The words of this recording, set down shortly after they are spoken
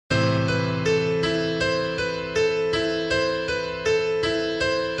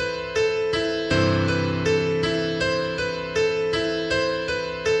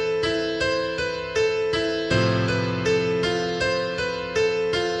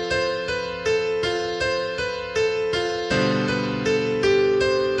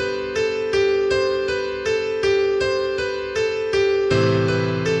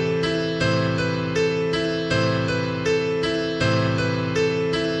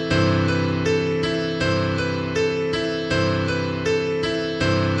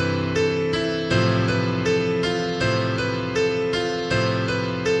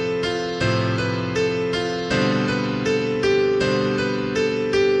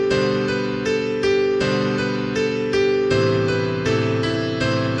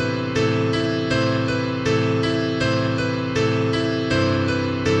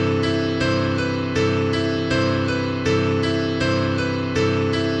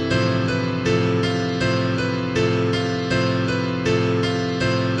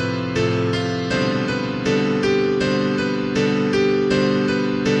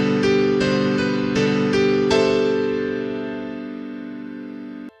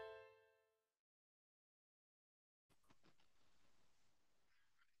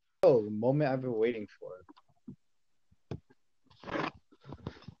Oh, moment I've been waiting for.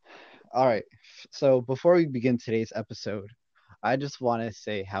 All right. So before we begin today's episode, I just want to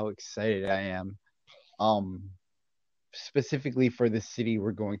say how excited I am, um, specifically for the city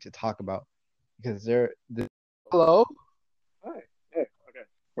we're going to talk about because hello. Hi. Hey. Okay.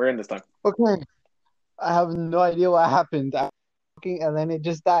 We're in this time. Okay. I have no idea what happened. I was talking and then it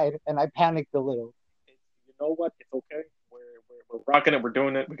just died, and I panicked a little. You know what? It's okay. We're rocking it. We're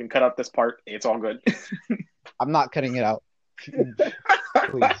doing it. We can cut out this part. It's all good. I'm not cutting it out,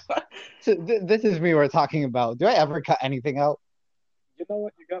 please. So this is me we're talking about. Do I ever cut anything out? You know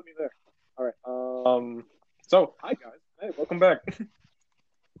what? You got me there. All right. So hi guys. Hey, welcome back.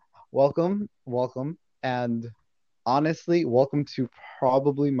 Welcome, welcome, and honestly, welcome to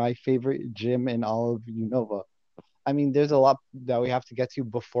probably my favorite gym in all of Unova. I mean, there's a lot that we have to get to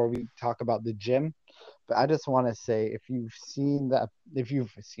before we talk about the gym, but I just want to say if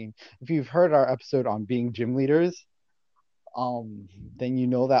you've heard our episode on being gym leaders, then you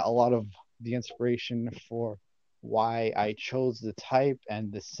know that a lot of the inspiration for why I chose the type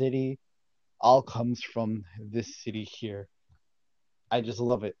and the city all comes from this city here. I just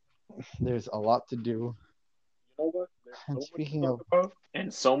love it. There's a lot to do. You know what? There's And so much to speaking talk of, about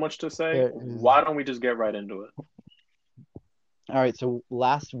and so much to say. there is Why don't we just get right into it? All right, so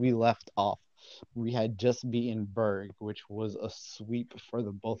last we left off, we had just beaten Berg, which was a sweep for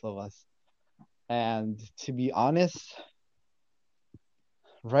the both of us. And to be honest,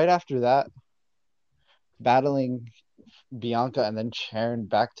 right after that, battling Bianca and then Sharon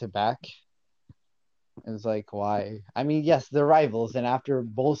back to back is like why? I mean, yes, they're rivals, and after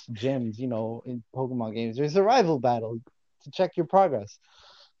both gyms, in Pokemon games, there's a rival battle to check your progress.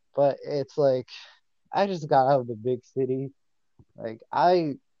 But it's like I just got out of the big city. Like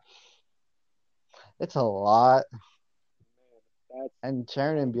it's a lot, Man, that's and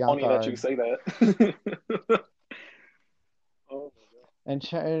Sharon and funny Bianca that are you say that. Oh my god. And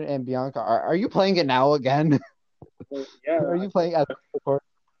Sharon and Bianca, are you playing it now again? Well, yeah. Are you playing as record?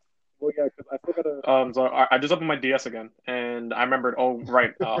 Well, yeah, because I still gotta. So I just opened my DS again, and I remembered. Oh,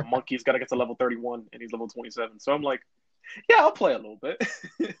 right. Monkey's got to get to level 31, and he's level 27. So I'm like, yeah, I'll play a little bit.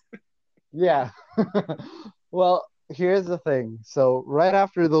 Yeah. Well, here's the thing. So right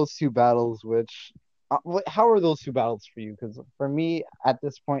after those two battles, which how are those two battles for you? Because for me, at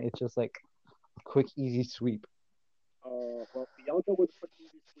this point, it's just like a quick, easy sweep. Well, Bianca was a pretty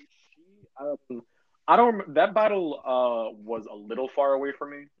easy sweep. I don't remember, that battle was a little far away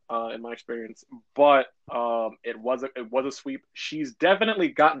from me in my experience, but it was a sweep. She's definitely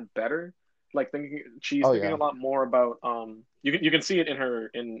gotten better. Like she's Oh thinking a yeah. lot more about you can see it in her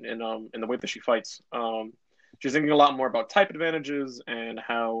in the way that she fights. She's thinking a lot more about type advantages and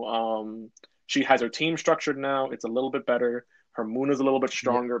how she has her team structured now. It's a little bit better. Her moon is a little bit Yeah.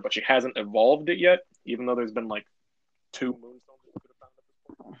 stronger, but she hasn't evolved it yet, even though there's been like two moonstones that you could have found at this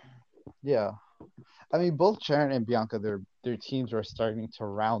point. Yeah. I mean, both Sharon and Bianca, their teams are starting to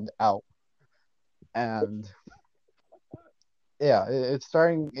round out, and yeah, it's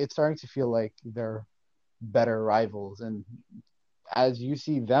starting to feel like they're better rivals, and as you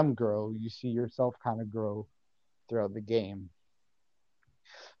see them grow, you see yourself kind of grow throughout the game.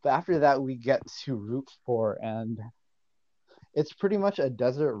 But after that, we get to Route 4, and it's pretty much a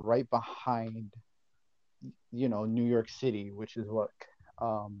desert right behind, New York City, which is what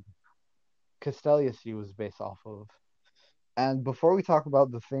um, Castelia City was based off of. And before we talk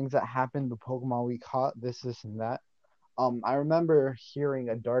about the things that happened, the Pokemon we caught, this, and that, I remember hearing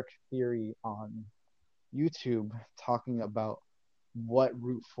a dark theory on YouTube talking about what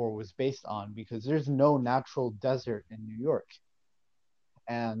Route 4 was based on because there's no natural desert in New York.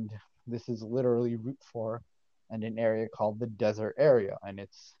 And this is literally Route 4 and an area called the desert area. And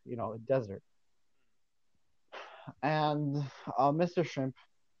it's, a desert. And Mr. Shrimp,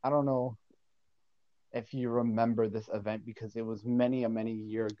 I don't know if you remember this event because it was many, a many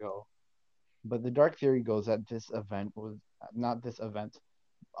year ago. But the dark theory goes that this event was not this event,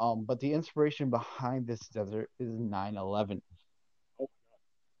 but the inspiration behind this desert is 9/11. Oh,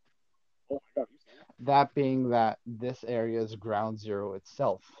 oh my god, you serious? That being that this area is ground zero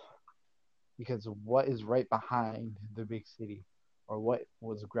itself, because what is right behind the big city, or what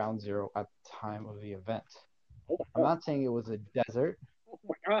was ground zero at the time of the event? Oh I'm my god, not saying it was a desert, oh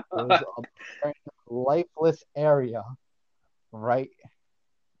my it was god. a lifeless area right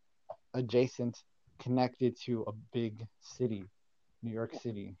adjacent, connected to a big city, New York Oh,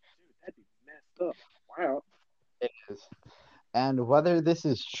 City. dude, that'd be messed up. Wow. It is. And whether this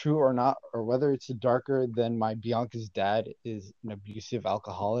is true or not, or whether it's darker than my Bianca's dad is an abusive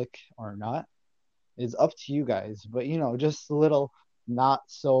alcoholic or not, is up to you guys. But just a little. not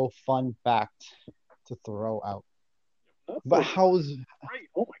so fun fact to throw out. Not But so fun. how's Great.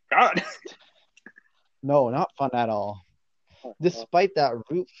 Oh my god. no, not fun at all. Oh, Despite that,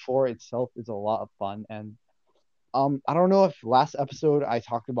 Route 4 itself is a lot of fun. And I don't know if last episode I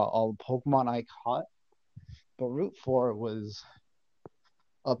talked about all the Pokemon I caught, but Route 4 was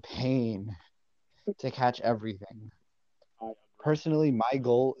a pain to catch everything. I agree. Personally, my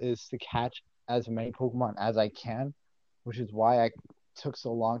goal is to catch as many Pokemon as I can, which is why I took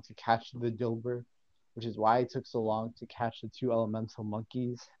so long to catch the Dilbur, which is why I took so long to catch the two elemental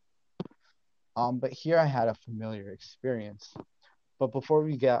monkeys. But here I had a familiar experience. But before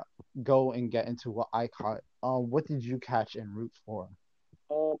we get into what I caught, what did you catch in Route 4?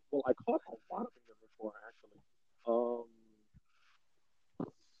 Well, I caught a lot of things before actually. Um,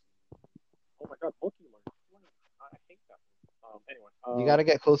 oh my god, Monkey Lunch. I hate that one. Anyway, You got to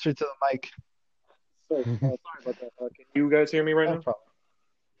get closer to the mic. so sorry about that. Can you guys hear me right No now? problem.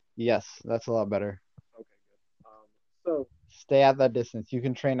 Yes, that's a lot better. Okay, good. So Stay at that distance. You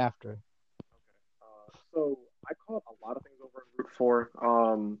can train after. okay. So I caught a lot of things over in Route Four.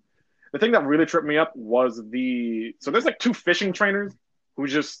 The thing that really tripped me up was there's like two fishing trainers who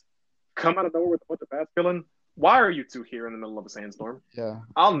just come out of nowhere with a bunch of masculine. Why are you two here in the middle of a sandstorm? Yeah.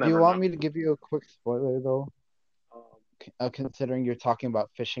 I'll Do you never want know. me to give you a quick spoiler though? Um, Considering you're talking about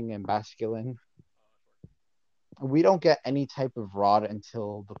fishing and basculin, we don't get any type of rod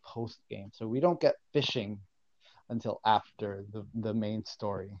until the post game. So we don't get fishing until after the main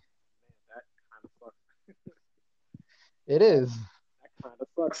story. man, that kind of sucks. It That is. that kind of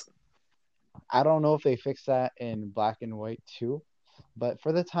sucks. I don't know if they fix that in black and white too, but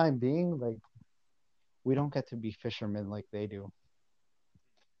for the time being, like we don't get to be fishermen like they do.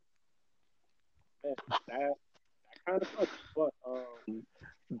 Man, that kind of sucks.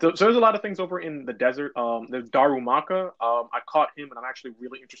 But so there's a lot of things over in the desert. There's Darumaka. I caught him, and I'm actually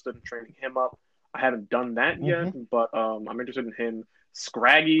really interested in training him up. I haven't done that yet, Hmm. but I'm interested in him.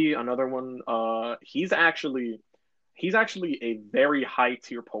 Scraggy, another one. He's actually a very high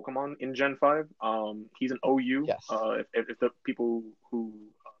tier Pokemon in Gen 5. He's an OU. Yes, If the people who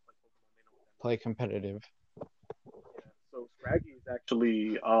play Pokemon, they know what that play competitive. means. Yeah. So Scraggy is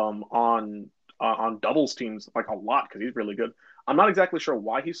actually on doubles teams like a lot because he's really good. I'm not exactly sure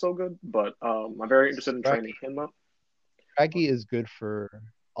why he's so good, but I'm very interested in training Scraggy, him up. Scraggy is good for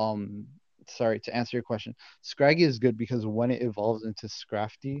um. Sorry to answer your question. Scraggy is good because when it evolves into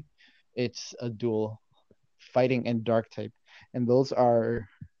Scrafty, it's a dual fighting and dark type, and those are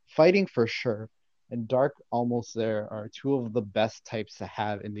fighting for sure. And dark almost there are two of the best types to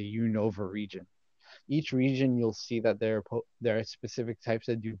have in the Unova region. Each region you'll see that there are specific types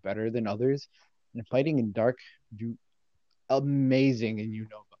that do better than others, and fighting in dark do amazing in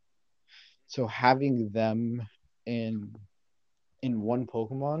Unova. So having them in in one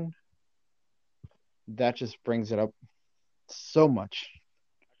Pokemon, that just brings it up so much.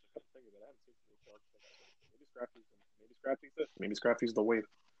 Actually, come to think of it, I haven't seen too many dark types, so maybe Scrafty's the wave.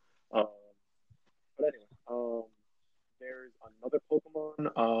 Um, but anyway, there's another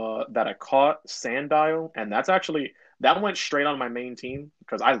Pokemon that I caught, Sandile, and that went straight on my main team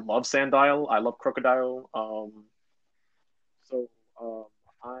because I love Sandile, I love Crocodile. So um,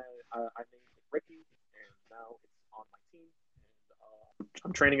 I, I named it Ricky, and now it's on my team, and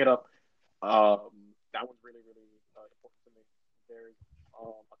I'm training it up. That one's really really important to me. There's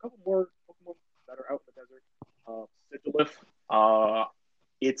a couple more Pokemon that are out in the desert. Sigilif.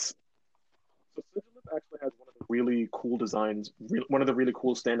 It's So Sigilif actually has one of the really cool designs, one of the really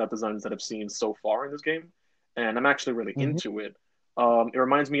cool standout designs that I've seen so far in this game, and I'm actually really Hmm. into it. It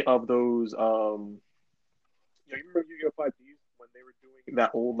reminds me of those. You remember Yu-Gi-Oh! 5Ds when they were doing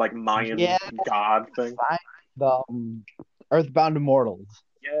that old like Yeah, Mayan god thing? the Earthbound Immortals.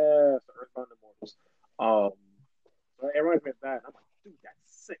 Yes, the Earthbound Immortals. Um, so it reminds me of that. And I'm like, dude,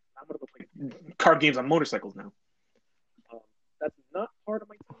 that's sick. I'm gonna go play card games on motorcycles now. Um, that's not part of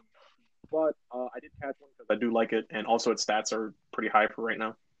my team, but I did catch one because I do like it, and also its stats are pretty high for right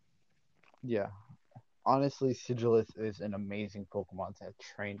now. Yeah, honestly, Sigilus is an amazing Pokemon to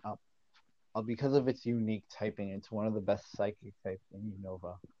train up. Because of its unique typing, it's one of the best psychic types in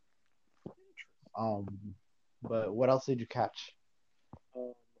Unova. Um, but what else did you catch?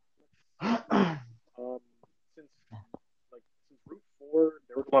 Um, let's see. Um, since since Route Four,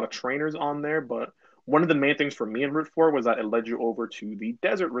 there was a lot of trainers on there, but one of the main things for me in Route Four was that it led you over to the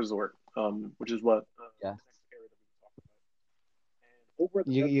desert resort, which is what Yes. the next area that we can talk about. And over at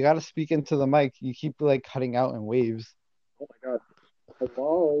the You desert, got to speak into the mic. You keep like cutting out in waves. oh my god,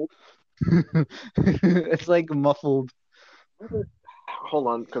 hello, It's like muffled. mother. Hold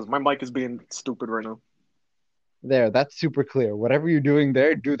on, because my mic is being stupid right now. There, that's super clear. Whatever you're doing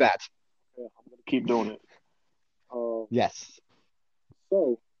there, do that. Yeah, I'm gonna keep doing it. Um, Yes.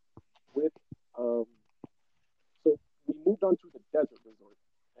 so with um, so we moved on to the desert resort,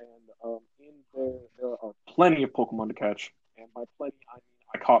 and in there are plenty of Pokemon to catch, and by plenty I mean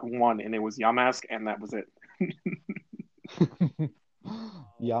I caught one, and it was Yamask, and that was it. Uh,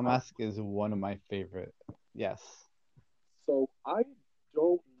 Yamask is one of my favorite. Yes. so I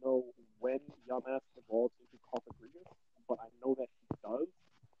don't know when Yamask evolves into Cofagrigus, but I know that he does,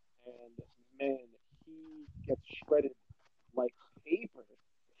 and man, he gets shredded like paper.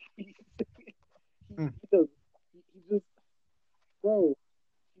 he, Mm. he does. He just, bro,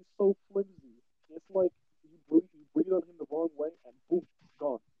 he's so flimsy. It's like you breathe on him the wrong way, and boom,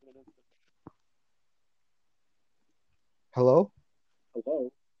 gone in an instant. Hello?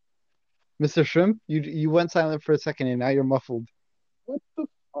 Hello, Mr. Shrimp? You went silent for a second and now you're muffled. what the?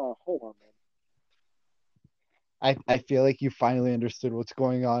 Hold on, man. I feel like you finally understood what's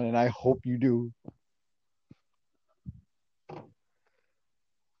going on, and I hope you do.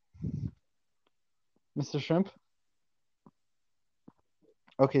 Mr. Shrimp?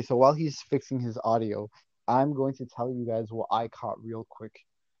 Okay, so while he's fixing his audio, I'm going to tell you guys what I caught real quick.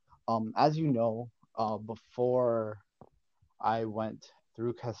 As you know, before I went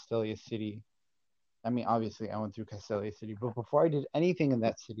through Castelia City, I mean, obviously I went through Castelia City, but before I did anything in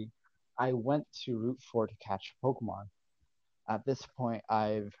that city, I went to Route 4 to catch Pokemon. At this point,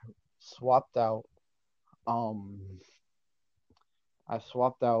 swapped out, um, I've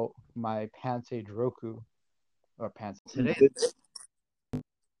swapped out my Pansage Roku, or Pans. Today, I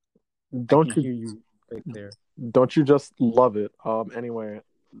can Don't you hear you right there. don't you just love it? Anyway,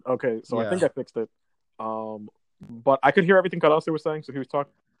 okay, so I Yeah. think I fixed it. Um, but I could hear everything Kadase was saying, so he was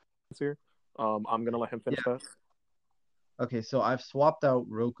talking here. I'm gonna let him finish that. Okay, so I've swapped out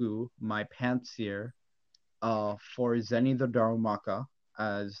Roku, my Panseer, for Zenny the Darumaka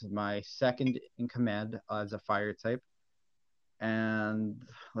as my second in command as a fire type. And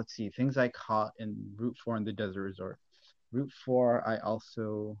let's see, things I caught in Route 4 in the Desert Resort. Route 4, I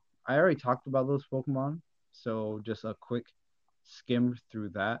already talked about those Pokemon, so just a quick skim through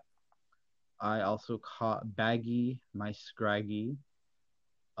that. I also caught Baggy, my Scraggy.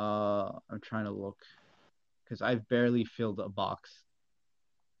 I'm trying to look because I've barely filled a box.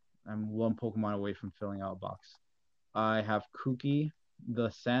 I'm one Pokemon away from filling out a box. I have Kookie, the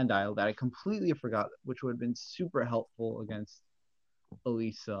Sandile that I completely forgot, which would have been super helpful against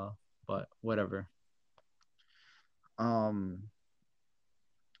Elisa, but whatever. Um,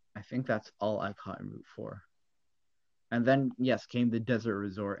 I think that's all I caught in Route 4. And then, yes, came the Desert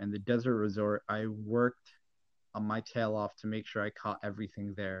Resort. And the Desert Resort, I worked on my tail off to make sure I caught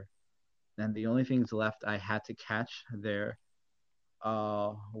everything there. And the only things left I had to catch there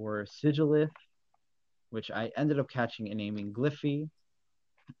were Sigilith, which I ended up catching and naming Gliffy,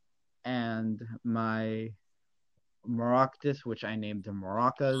 and my Maractus, which I named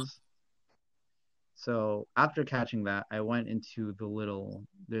Maracas. So after catching that, I went into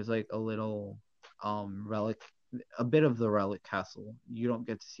there's like a little relic, a bit of the relic castle. You don't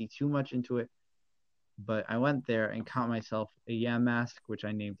get to see too much into it, but I went there and caught myself a Yamask, which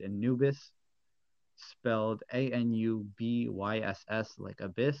I named Anubis, spelled Anubys like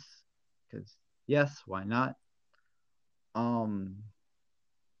abyss, because yes, why not? Um,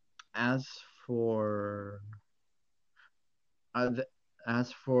 as for uh, th-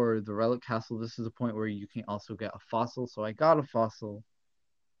 as for the relic castle, this is a point where you can also get a fossil. So I got a fossil,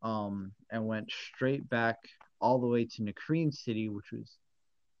 and went straight back all the way to Nakreen City, which was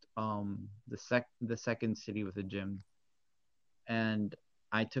the second city with a gym. And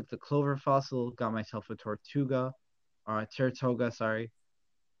I took the clover fossil, got myself a Tortuga, sorry,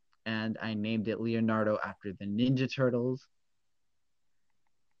 and I named it Leonardo after the Ninja Turtles.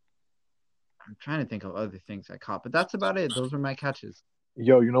 I'm trying to think of other things I caught, but that's about it. Those were my catches.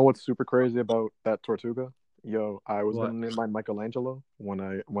 Yo, you know what's super crazy about that Tortuga? Yo, I was gonna What? name mine Michelangelo when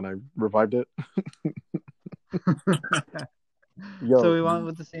I revived it. So Yo, we went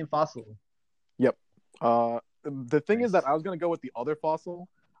with the same fossil, yep. The thing is that nice, I was gonna go with the other fossil,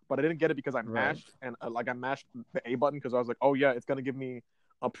 but I didn't get it because I right? mashed and I mashed the A button because I was like, oh yeah, it's gonna give me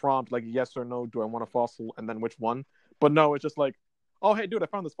a prompt like yes or no, do I want a fossil, and then which one. But no, it's just like, oh hey dude, I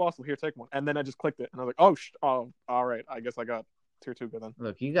found this fossil here, take one, and then I just clicked it and I was like, oh oh all right, I guess I got tier 2 then.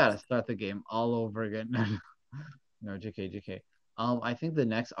 Look, you gotta start the game all over again. No, JK, JK. I think the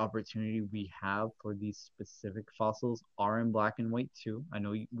next opportunity we have for these specific fossils are in black and white too. I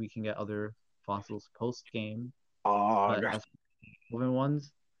know we can get other fossils post game, but Uh, as moving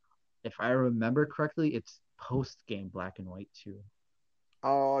ones, if I remember correctly, it's post game black and white too.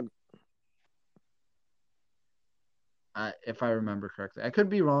 uh, if I remember correctly. I could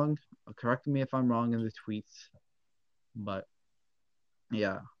be wrong. Correct me if I'm wrong in the tweets, but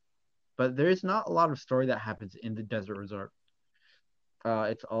yeah. But there is not a lot of story that happens in the desert resort.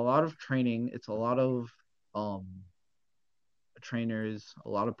 It's a lot of training. It's a lot of um trainers, a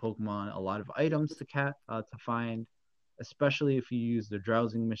lot of Pokemon, a lot of items to find, especially if you use the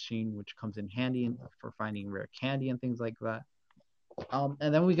drowsing machine, which comes in handy for finding rare candy and things like that.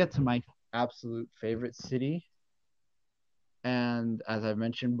 And then we get to my absolute favorite city, and as I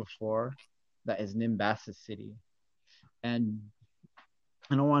mentioned before, that is Nimbasa City. And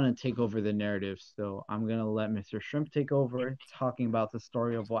I don't want to take over the narrative, so I'm gonna let Mr. Shrimp take over, talking about the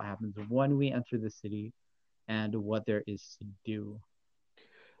story of what happens when we enter the city and what there is to do.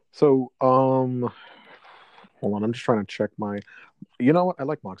 So, hold on. I'm just trying to check my. You know what? I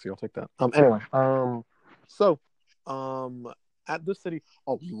like Moxie. I'll take that. Anyway. So, um, at this city,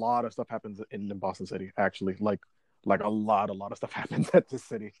 a lot of stuff happens in Boston City. Actually, like a lot of stuff happens at this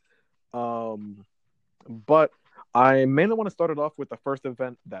city. Um, but I mainly want to start it off with the first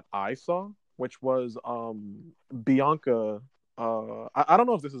event that I saw, which was Bianca. I don't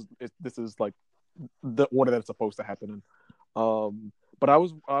know if this is like the order that it's supposed to happen in. But I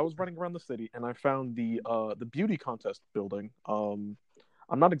was running around the city and I found the beauty contest building.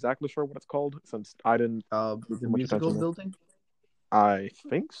 I'm not exactly sure what it's called since I didn't pay The too much musical attention to it. building. I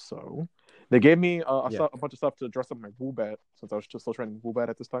think so. They gave me Yeah, a bunch of stuff to dress up my Woobat since I was just still training Woobat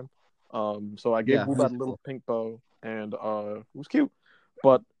at this time. So I gave yeah, Woobat a little musical. pink bow, and it was cute.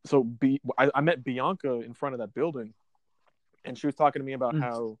 But so I met Bianca in front of that building, and she was talking to me about Mm.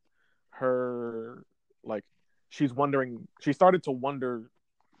 how her like she started to wonder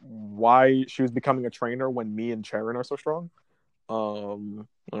why she was becoming a trainer when me and Charon are so strong. Or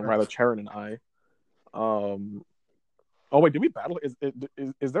rather Charon and I. Um, oh wait, did we battle?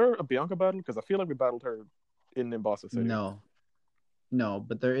 Is there a Bianca battle? Because I feel like we battled her in Nimbasa City. No, no,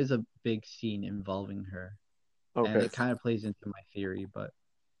 but there is a big scene involving her, and Okay, it kind of plays into my theory. But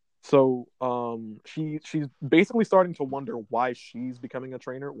so she's basically starting to wonder why she's becoming a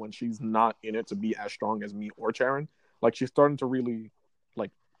trainer when she's not in it to be as strong as me or Charon. Like she's starting to really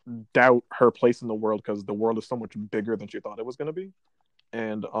like doubt her place in the world because the world is so much bigger than she thought it was going to be,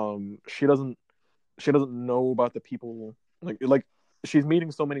 and she doesn't know about the people like she's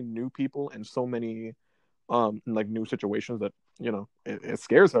meeting so many new people and so many like new situations that it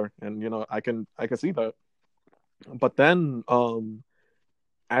scares her, and I can see that. But then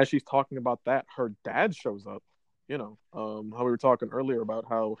as she's talking about that, her dad shows up. How we were talking earlier about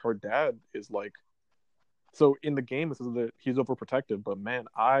how her dad is like. So in the game, this is that he's overprotective, but man,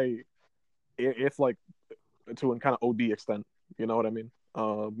 it's like to a kind of OD extent. You know what I mean?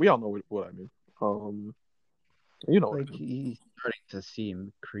 We all know what I mean. Um, you know what I like mean. he's starting to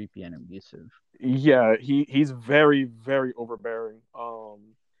seem creepy and abusive. Yeah, he's very very overbearing.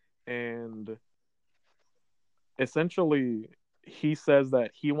 And essentially he says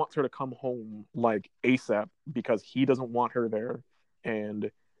that he wants her to come home like ASAP because he doesn't want her there,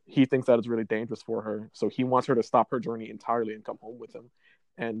 and he thinks that it's really dangerous for her. So he wants her to stop her journey entirely and come home with him.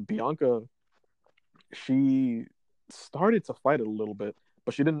 And Bianca, she started to fight it a little bit,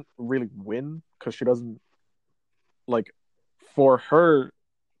 but she didn't really win because she doesn't like. For her,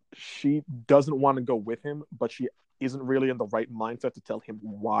 she doesn't want to go with him, but she isn't really in the right mindset to tell him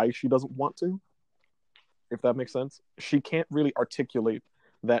why she doesn't want to, if that makes sense. She can't really articulate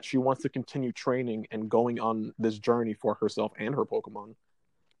that she wants to continue training and going on this journey for herself and her Pokemon.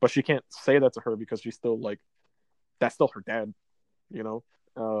 But she can't say that to her because she's still like, that's still her dad, you know?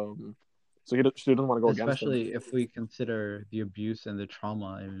 Um, so she doesn't want to go against him. Especially if we consider the abuse and the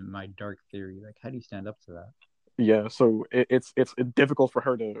trauma in my dark theory. Like, how do you stand up to that? Yeah, so it's difficult for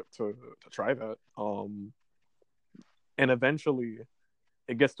her to try that. And eventually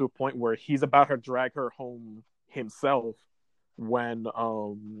it gets to a point where he's about to drag her home himself when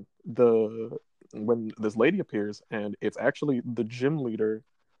this lady appears, and it's actually the gym leader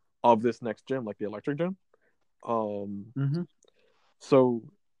of this next gym, like the electric gym. Um, Mm-hmm. so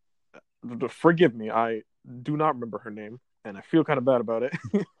forgive me, I do not remember her name, and I feel kind of bad about it.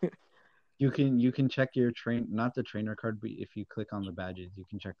 You can check your not the trainer card, but if you click on the badges, you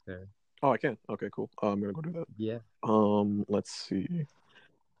can check there. Oh, I can. Okay, cool. I'm gonna go do that. Yeah. Let's see.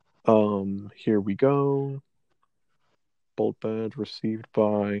 Here we go. Bolt badge received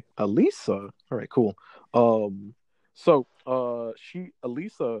by Elisa. All right, cool. She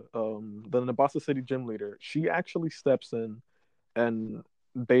Elisa, the Nabasa City gym leader, she actually steps in and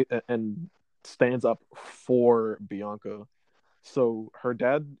and stands up for Bianca. So her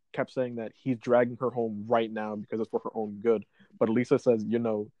dad kept saying that he's dragging her home right now because it's for her own good. But Elisa says,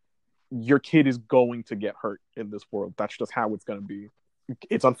 your kid is going to get hurt in this world. That's just how it's going to be.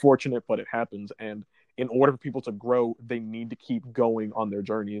 It's unfortunate, but it happens. And in order for people to grow, they need to keep going on their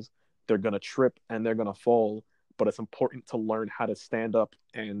journeys. They're going to trip and they're going to fall, but it's important to learn how to stand up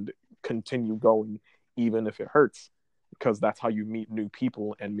and continue going, even if it hurts, because that's how you meet new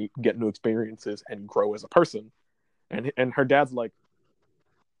people and get new experiences and grow as a person. And her dad's like,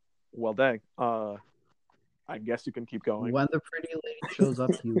 well, dang, I guess you can keep going. When the pretty lady shows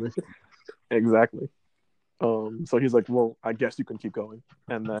up, you listen. Exactly. So he's like, well, I guess you can keep going.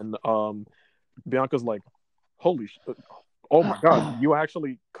 And then Bianca's like, holy oh my god, you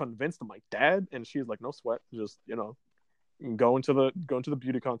actually convinced my dad? And she's like, no sweat, just go into the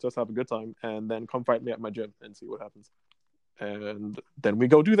beauty contest, have a good time, and then come fight me at my gym and see what happens. And then we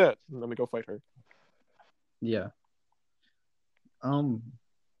go do that, and then we go fight her. Yeah.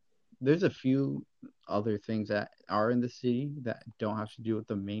 There's a few other things that are in the city that don't have to do with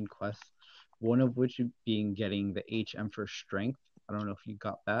the main quest. One of which being getting the HM for strength. I don't know if you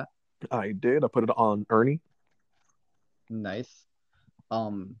got that. I did. I put it on Ernie. Nice.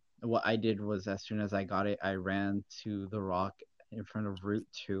 What I did was as soon as I got it, I ran to the rock in front of Route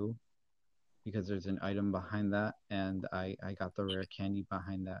 2 because there's an item behind that, and I got the rare candy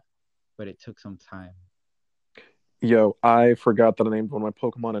behind that. But it took some time. Yo, I forgot that I named one of my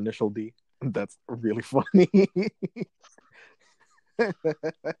Pokemon Initial D. That's really funny.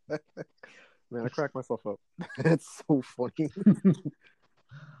 Man, I cracked myself up. It's so funny.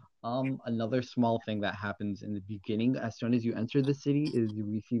 Another small thing that happens in the beginning, as soon as you enter the city, is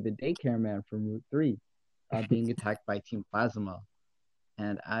we see the daycare man from Route 3 being attacked by Team Plasma.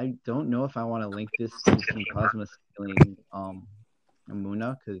 And I don't know if I want to link this to Team Plasma stealing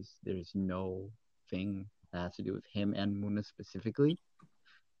Muna, because there's no thing that has to do with him and Muna specifically.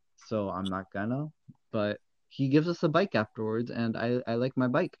 So I'm not gonna. But he gives us a bike afterwards, and I like my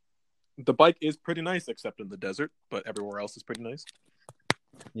bike. The bike is pretty nice, except in the desert, but everywhere else is pretty nice.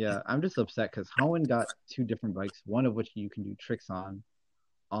 Yeah, I'm just upset because Hoenn got two different bikes, one of which you can do tricks on.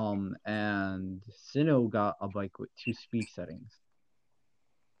 And Sinnoh got a bike with two speed settings.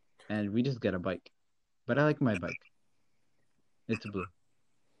 And we just get a bike. But I like my bike. It's blue.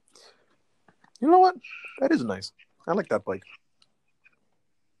 You know what? That is nice. I like that bike.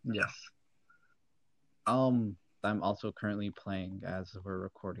 Yes. I'm also currently playing as we're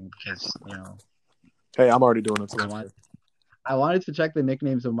recording because, Hey, I'm already doing it. So I wanted to check the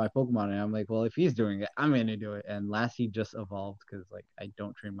nicknames of my Pokemon, and I'm like, well, if he's doing it, I'm gonna do it. And Lassie just evolved because I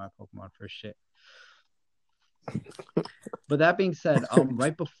don't train my Pokemon for shit. But that being said,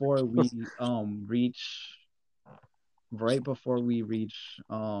 right before we reach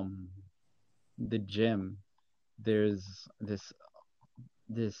the gym, there's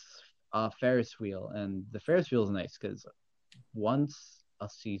this Ferris wheel, and the Ferris wheel is nice because once a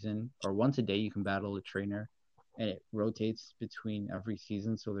season or once a day you can battle a trainer, and it rotates between every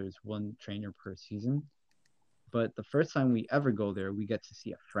season, so there's one trainer per season. But the first time we ever go there, we get to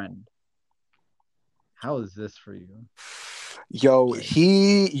see a friend. How is this for you? Yo,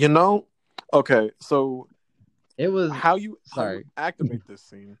 okay, so it was how you activate this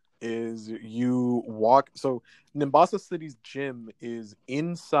scene is you walk. So Nimbasa City's gym is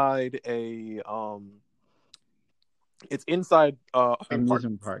inside it's inside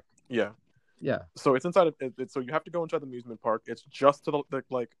amusement park. Yeah. So it's inside of it. So you have to go inside the amusement park. It's just to the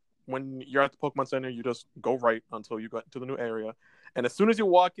like when you're at the Pokemon Center, you just go right until you get to the new area, and as soon as you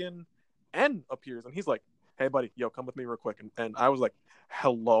walk in, N appears, and he's like, "Hey, buddy, yo, come with me real quick." And I was like,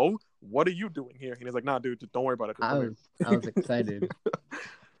 "Hello, what are you doing here?" And he's like, "Nah, dude, just don't worry about it. Just I was excited.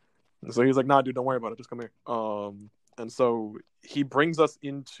 So he's like, "Nah, dude, don't worry about it. Just come here." And so he brings us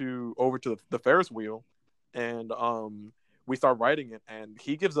over to the Ferris wheel, and we start riding it, and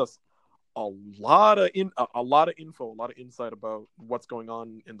he gives us a lot of info, a lot of insight about what's going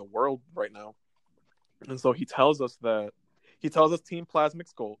on in the world right now. And so he tells us Team Plasmas. He tells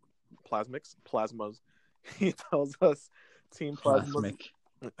us Team Plasmas.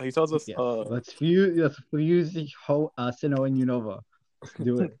 He tells us, yes. Let's fuse Sinnoh and Unova. Let's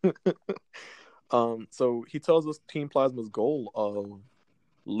do it. So he tells us Team Plasma's goal of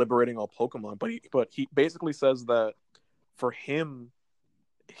liberating all Pokemon, but he basically says that for him,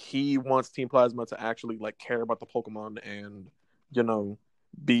 he wants Team Plasma to actually care about the Pokemon and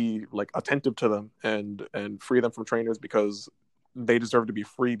be attentive to them and free them from trainers because they deserve to be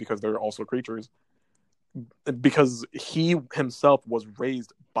free because they're also creatures. Because he himself was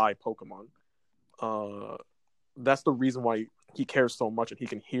raised by Pokemon. That's the reason why he cares so much, and he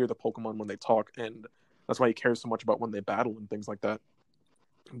can hear the Pokemon when they talk, and that's why he cares so much about when they battle and things like that.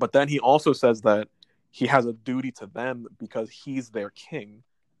 But then he also says that he has a duty to them because he's their king.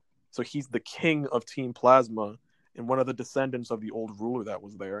 So he's the king of Team Plasma and one of the descendants of the old ruler that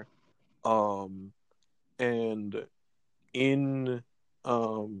was there. Um, and in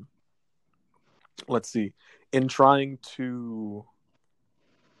um, let's see, in trying to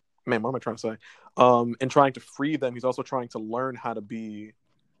man, what am I trying to say? In trying to free them, he's also trying to learn how to be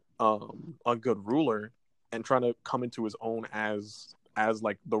a good ruler and trying to come into his own as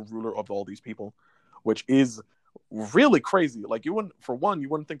like the ruler of all these people, which is really crazy. Like you wouldn't, for one, you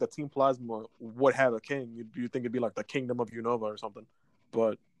wouldn't think that Team Plasma would have a king. You think it'd be like the Kingdom of Unova or something,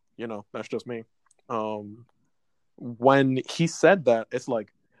 but that's just me. When he said that, it's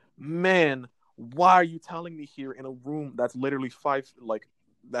like, man, why are you telling me here in a room that's literally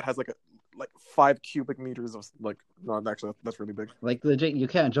that has like 5 cubic meters of like, no, actually that's really big. Like legit, you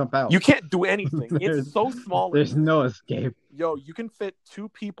can't jump out. You can't do anything. It's there's so small in there's here. no escape. Yo, you can fit 2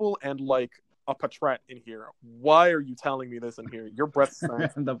 people and like a patrat in here. Why are you telling me this in here? Your breath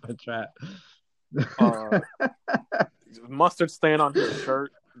stinks. The patrat. Mustard stain on his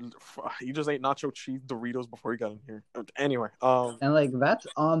shirt. He just ate nacho cheese Doritos before he got in here. Anyway, And like that's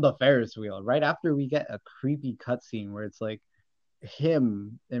on the Ferris wheel. Right after we get a creepy cutscene where it's like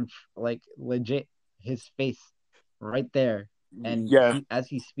him and like legit his face right there, and yeah. as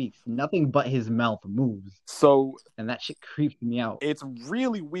he speaks, nothing but his mouth moves, So and that shit creeps me out. it's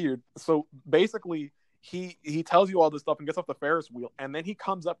really weird. So basically, he tells you all this stuff and gets off the Ferris wheel, and then he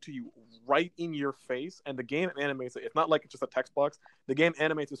comes up to you right in your face, and the game animates it. It's not like it's just a text box. The game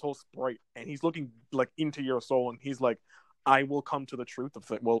animates his whole sprite, and he's looking like into your soul, and he's like, "I will come to the truth of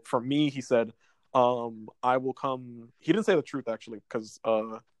it." Well, for me, he said, "I will come." He didn't say the truth actually, because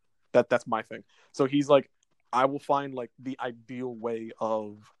that's my thing. So he's like, "I will find like the ideal way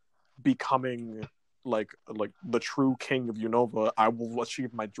of becoming." Like the true king of Unova, I will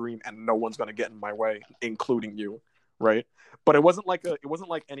achieve my dream, and no one's gonna get in my way, including you, right? But it wasn't like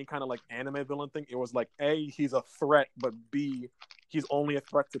any kind of like anime villain thing. It was like A, he's a threat, but B, he's only a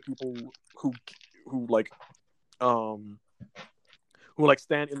threat to people who like um who like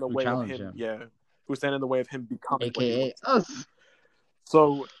stand in the Who way of challenge him, him, yeah, who stand in the way of him becoming what he aka wants. us.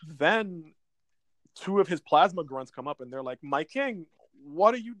 So then two of his plasma grunts come up and they're like, "My king,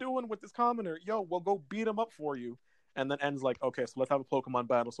 what are you doing with this commoner? Yo, we'll go beat him up for you." And then ends like, "Okay, so let's have a Pokemon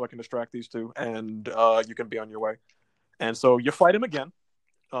battle so I can distract these two, and you can be on your way." And so you fight him again.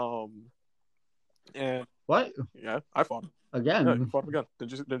 And What yeah, I fought him. Yeah, you again? fought him again.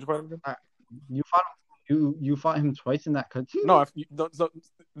 Did you fight him again? You fought you fought him twice in that cutscene. No, so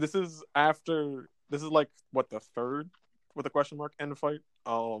this is after. This is like what, the third with a question mark end fight.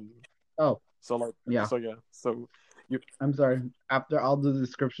 Oh So like, yeah. so yeah, so you. I'm sorry. After all the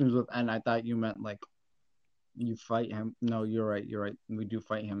descriptions with N, I thought you meant like you fight him. No, you're right. You're right. We do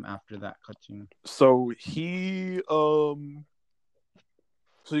fight him after that cutscene. So he So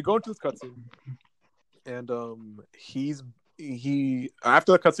you go into this cutscene, and he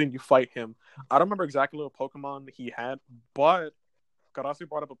after the cutscene you fight him. I don't remember exactly what Pokemon he had, but Karasi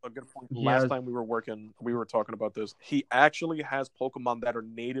brought up a good point He last has time we were talking about this. He actually has Pokemon that are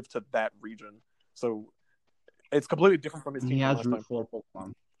native to that region, so it's completely different from his he team from has last Route time. 4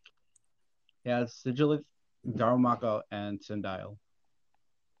 Pokemon. He has Sigilith, Darumaka, and Sandile.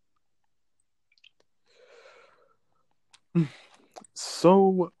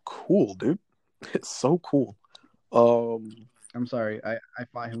 So cool, dude. It's so cool. I'm sorry. I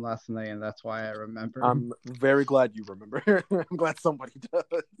fought him last night, and that's why I remember. I'm very glad you remember. I'm glad somebody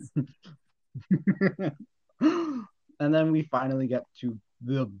does. And then we finally get to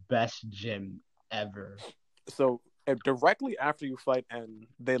the best gym ever. So directly after you fight N,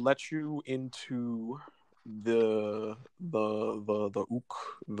 they let you into the ook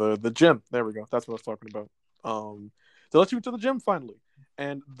the gym. There we go. That's what I was talking about. They let you into the gym finally,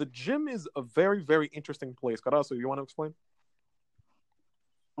 and the gym is a very very interesting place. Karasu, you want to explain?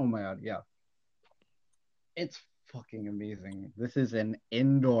 Oh my god, yeah. It's fucking amazing. This is an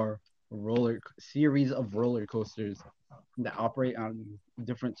indoor series of roller coasters that operate on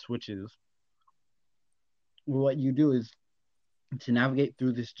different switches. What you do is to navigate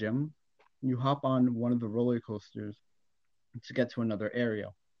through this gym, you hop on one of the roller coasters to get to another area.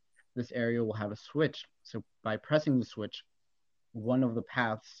 This area will have a switch. So by pressing the switch, one of the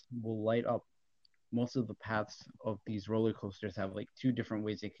paths will light up. Most of the paths of these roller coasters have like two different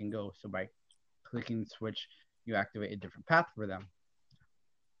ways they can go. So by clicking the switch, you activate a different path for them.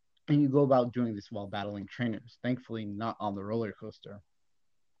 And you go about doing this while battling trainers. Thankfully, not on the roller coaster.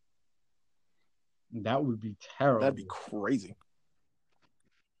 That would be terrible. That'd be crazy.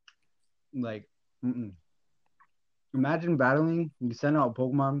 Like, imagine battling. You send out a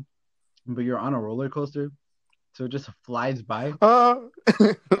Pokemon, but you're on a roller coaster, so it just flies by.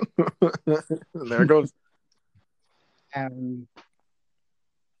 There it goes. And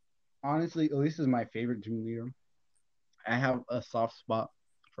honestly, Elise is my favorite gym leader. I have a soft spot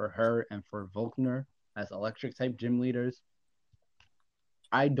for her and for Volkner as electric type gym leaders.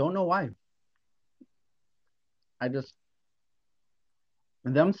 I don't know why. I just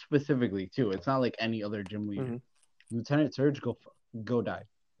them specifically too. It's not like any other gym leader. Lieutenant Surge, go die.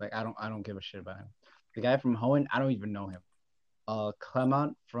 Like I don't give a shit about him. The guy from Hoenn, I don't even know him.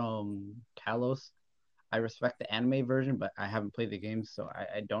 Clement from Kalos, I respect the anime version, but I haven't played the game, so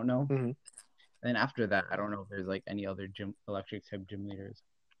I don't know. And after that, I don't know if there's like any other electric type gym leaders.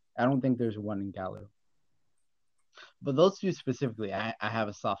 I don't think there's one in Galu. But those two specifically, I have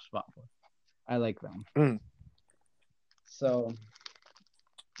a soft spot for. I like them. So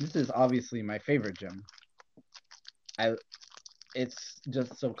this is obviously my favorite gym. It's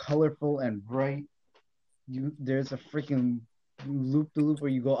just so colorful and bright. There's a freaking loop the loop where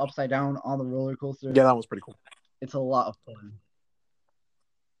you go upside down on the roller coaster. Yeah, that was pretty cool. It's a lot of fun.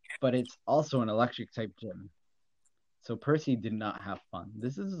 But it's also an electric type gym. So Percy did not have fun.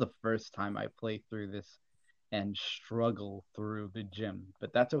 This is the first time I play through this and struggle through the gym.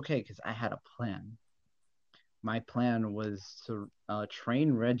 But that's okay because I had a plan. My plan was to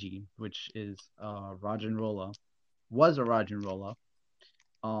train Reggie, which is Rajin was a Rajin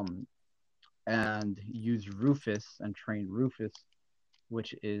and use Rufus and train Rufus,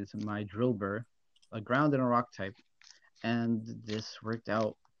 which is my Drillbur, a ground and a rock type. And this worked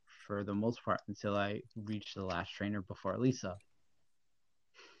out for the most part until I reached the last trainer before Lisa,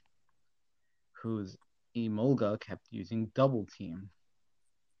 whose Emolga kept using double team.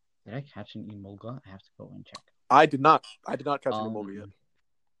 Did I catch an Emolga? I have to go and check. I did not catch an Emolga yet.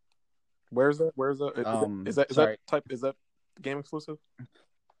 Where's that? Is that game exclusive?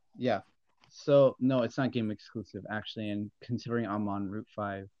 Yeah. So no, it's not game exclusive actually. And considering I'm on Route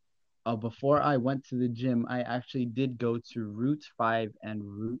 5, before I went to the gym, I actually did go to Route 5 and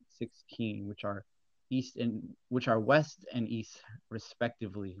Route 16, which are west and east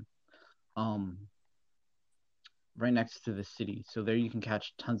respectively. Right next to the city. So there you can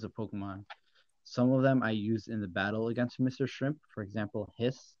catch tons of Pokemon. Some of them I used in the battle against Mr. Shrimp. For example,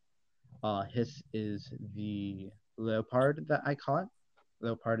 Hiss. Hiss is the Leopard that I caught.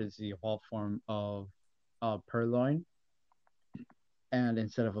 Leopard is the evolved form of Purloin. And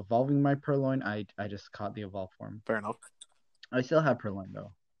instead of evolving my Purloin, I just caught the evolved form. Fair enough. I still have Purloin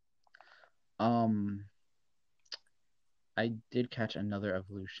though. I did catch another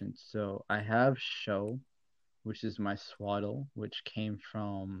evolution. So I have Show, which is my Swaddle, which came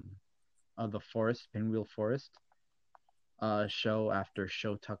from the forest, Pinwheel Forest. Show after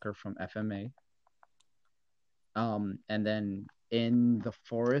Show Tucker from FMA. And then in the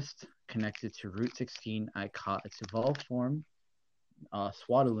forest connected to Route 16, I caught its evolved form,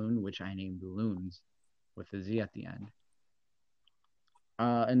 Swaddaloon, which I named Loons with a Z at the end.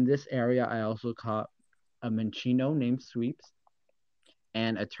 In this area, I also caught a Minchino named Sweeps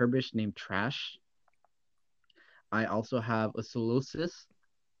and a Turbish named Trash. I also have a Solosis.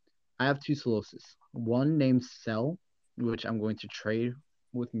 I have two Solosis. One named Cell, which I'm going to trade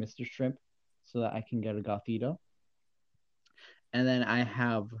with Mr. Shrimp so that I can get a Gothita. And then I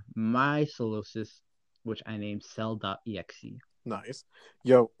have my Solosis, which I named Cell.exe. Nice.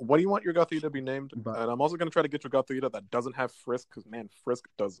 Yo, what do you want your Gothita to be named? And I'm also going to try to get your Gothita that doesn't have Frisk, because, man, Frisk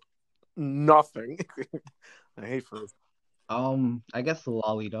does nothing. I hate Frisk. I guess the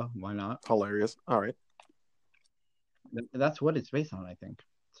Lolita. Why not? Hilarious. All right. That's what it's based on, I think.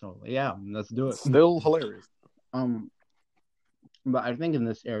 So, yeah, let's do it. Still hilarious. But I think in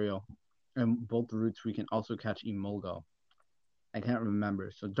this area, in both routes, we can also catch Emolga. I can't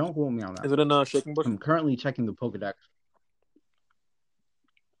remember, so don't quote me on that. Is it in Shaking Bush? I'm currently checking the Pokedex.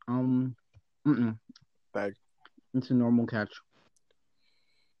 Bag. It's a normal catch.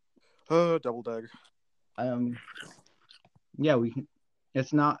 Double dag. Yeah, we can.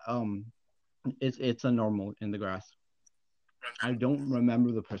 It's not. It's a normal in the grass. I don't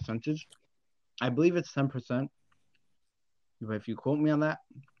remember the percentage. I believe it's 10%. But if you quote me on that,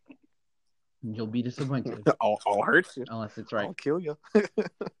 you'll be disappointed. I'll hurt you. Unless it's right. I'll kill you.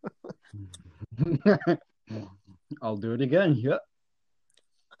 I'll do it again. Yep.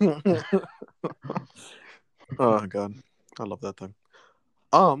 Oh god, I love that thing.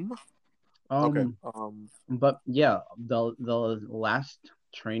 Okay. But yeah, the last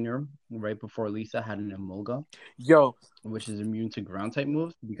trainer right before Lisa had an Emolga. Yo, which is immune to ground type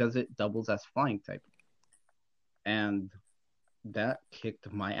moves because it doubles as flying type. And that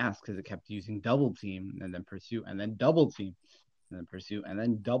kicked my ass because it kept using double team and then pursue and then double team and then pursue and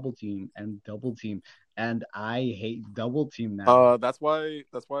then double team and double team. and I hate double team now. That's why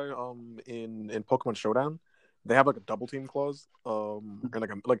in Pokemon Showdown they have like a double team clause.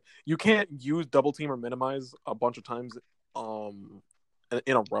 And like you can't use double team or minimize a bunch of times in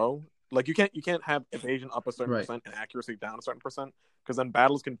a row. Like you can't have evasion up a certain Right. percent and accuracy down a certain percent, because then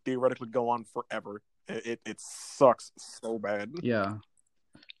battles can theoretically go on forever. It sucks so bad. Yeah.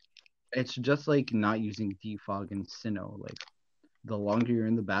 It's just like not using defog and Sinnoh. Like the longer you're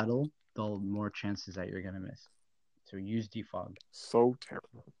in the battle, the more chances that you're gonna miss. So use defog. So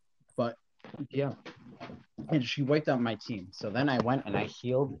terrible. But yeah, and she wiped out my team. So then I went and I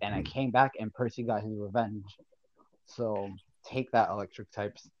healed and I came back and Percy got his revenge. So take that, electric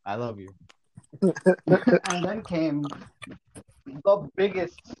types. I love you. And then came the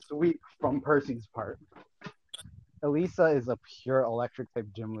biggest sweep from Percy's part. Elisa is a pure electric type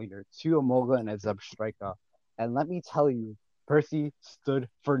gym leader, 2 Emolga and a Zebstrika. And let me tell you, Percy stood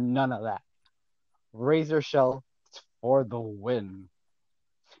for none of that. Razor Shell for the win.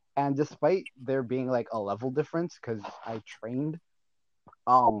 And despite there being like a level difference, because I trained,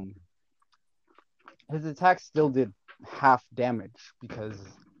 um, his attack still did half damage because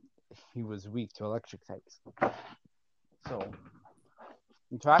he was weak to electric types. So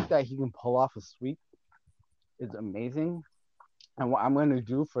the fact that he can pull off a sweep is amazing. And what I'm going to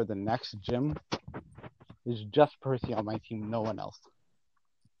do for the next gym is just Percy on my team, no one else.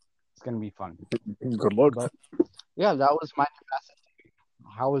 It's going to be fun. Good luck. But yeah, that was my capacity.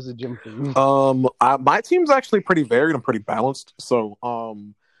 How was the gym for you? My team's actually pretty varied and pretty balanced. So,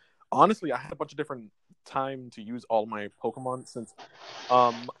 honestly, I had a bunch of different time to use all my Pokemon since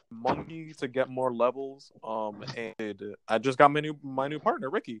Monkey to get more levels. And I just got my new partner,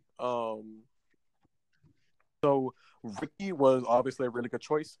 Ricky. So Ricky was obviously a really good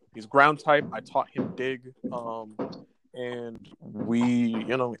choice. He's ground type. I taught him Dig. And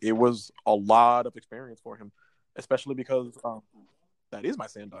it was a lot of experience for him, especially because that is my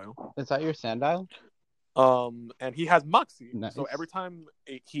Sandile. Is that your Sandile? And he has Moxie, Nice. so every time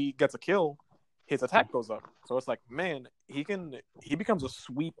he gets a kill, his attack goes up. So it's like, man, he becomes a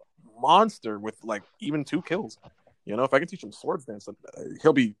sweep monster with like even 2 kills. If I can teach him Swords Dance,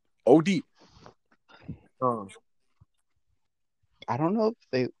 he'll be OD. I don't know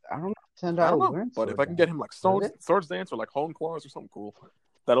if I don't Sandile know, learned but Sword if I can Dance. get him like Swords Dance or like Hone Claws or something cool,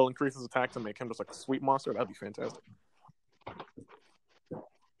 that'll increase his attack to make him just like a sweep monster. That'd be fantastic.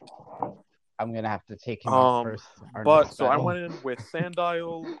 I'm gonna have to take him out first. But so I went in with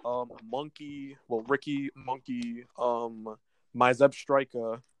Sandile, Ricky, Monkey, my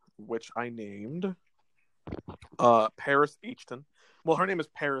Zebstrika, which I named Paris Hton. Well, her name is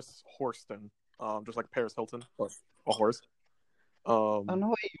Paris Horston, just like Paris Hilton, but a horse. I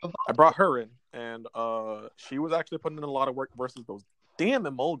brought her in, and she was actually putting in a lot of work versus those damn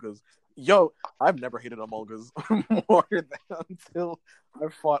Emolgas. Yo, I've never hated Emolgas more than until I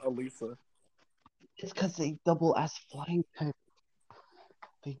fought Elisa. It's because they double as flying type.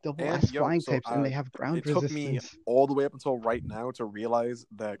 They double as flying types, and they have ground resistance. It took me all the way up until right now to realize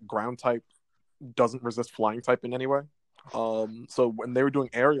that ground type doesn't resist flying type in any way. So when they were doing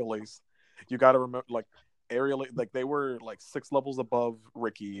Aerial Ace, you got to remember, like, Aerial, like, they were like 6 levels above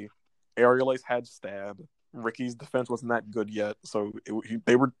Ricky. Aerial Ace had stab. Ricky's defense wasn't that good yet, so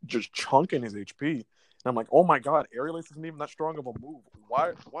they were just chunking his HP. And I'm like, oh my god, Aerial Ace isn't even that strong of a move.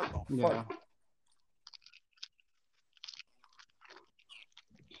 Why? What the fuck? Yeah.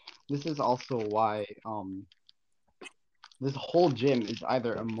 This is also why this whole gym is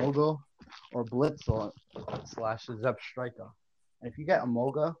either Emolga or Blitzel / Zebstrika. And if you get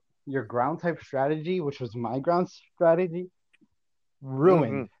Emolga, your ground type strategy, which was my ground strategy,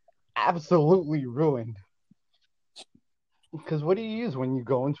 ruined. Absolutely ruined. Because what do you use when you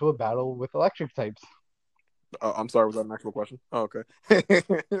go into a battle with electric types? I'm sorry, was that an actual question? Oh, okay.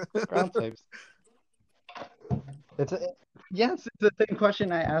 Ground types. Yes, it's the same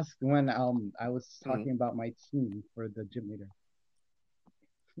question I asked when I was talking about my team for the gym leader.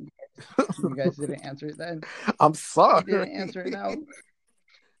 You guys didn't answer it then. I'm sorry. You didn't answer it now.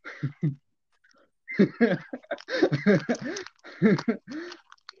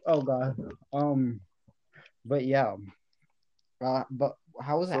 Oh god. But yeah. But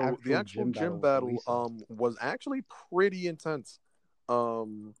how was the actual gym battle was actually pretty intense.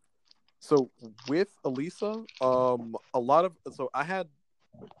 So with Elisa, I had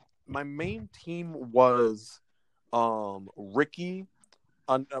my main team was Ricky.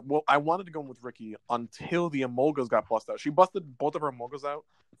 I wanted to go with Ricky until the Emolgas got busted out. She busted both of her Emolgas out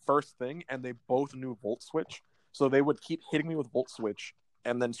first thing, and they both knew Volt Switch, so they would keep hitting me with Volt Switch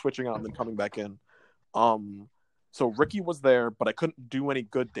and then switching out and then coming back in. So Ricky was there, but I couldn't do any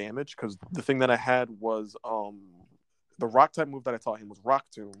good damage because the thing that I had was the rock type move that I taught him was Rock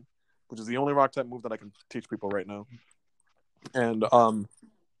Tomb, which is the only rock type move that I can teach people right now. And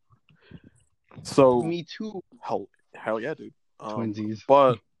so Me too. hell yeah, dude. Twinsies.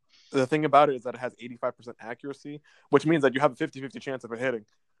 But the thing about it is that it has 85% accuracy, which means that you have a 50-50 chance of it hitting,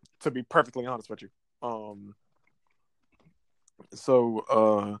 to be perfectly honest with you.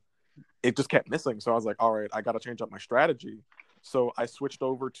 So it just kept missing. So I was like, all right, I got to change up my strategy. So I switched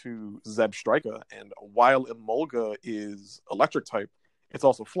over to Zeb Striker, and while Emolga is electric type, it's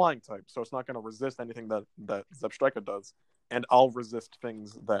also flying type, so it's not going to resist anything that Zeb Striker does, and I'll resist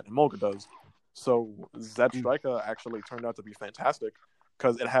things that Emolga does. So Zeb Striker actually turned out to be fantastic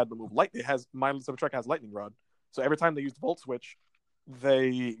because it had the move light. It has my Zeb Striker has Lightning Rod, so every time they used Volt Switch,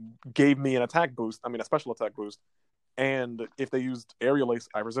 they gave me an attack boost. I mean, a special attack boost, and if they used Aerial Ace,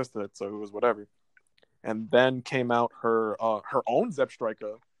 I resisted it, so it was whatever. And then came out her own Zeb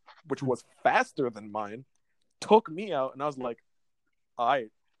Striker, which was faster than mine, took me out, and I was like, all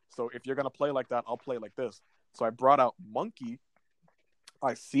right, so if you're gonna play like that, I'll play like this. So I brought out Monkey.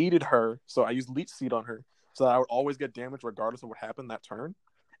 I seeded her, so I used Leech Seed on her, so that I would always get damage regardless of what happened that turn.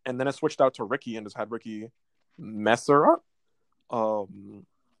 And then I switched out to Ricky and just had Ricky mess her up.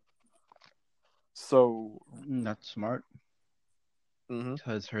 So That's smart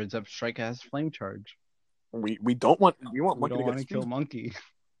because her Zeb Strike has Flame Charge. we want We Monkey don't to get want to speed. kill Monkey.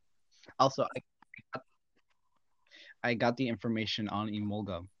 Also, I got the information on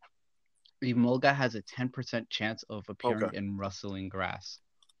Emolga. Emolga has a 10% chance of appearing in rustling grass.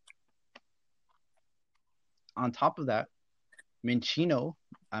 On top of that, Minchino,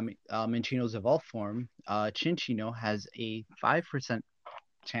 Minchino's evolved form, Chinchino has a 5%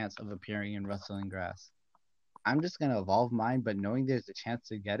 chance of appearing in rustling grass. I'm just gonna evolve mine, but knowing there's a chance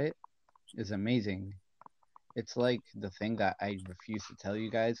to get it is amazing. It's like the thing that I refused to tell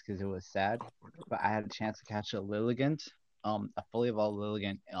you guys because it was sad, but I had a chance to catch a Lilligant, a fully evolved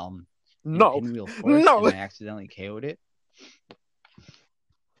Lilligant, in Pinwheel Forest, and I accidentally KO'd it.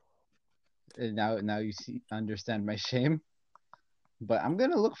 And now you understand my shame. But I'm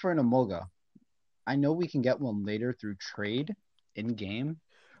gonna look for an Emolga. I know we can get one later through trade in game.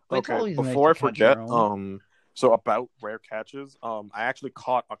 But it's always nice before to I catch forget, your own. so about rare catches, I actually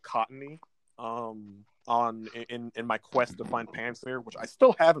caught a Cottony, in my quest to find Pansear, which I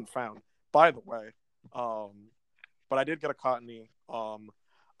still haven't found, by the way. But I did get a Cottony.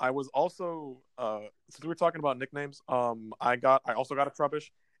 I was also since we were talking about nicknames, I also got a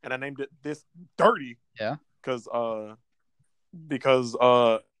Trubbish, and I named it this Dirty. Yeah. Because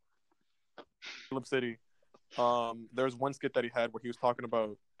Phillip City, there's one skit that he had where he was talking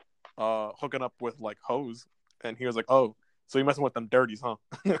about hooking up with like hoes, and he was like, "Oh, so you messing with them dirties, huh?"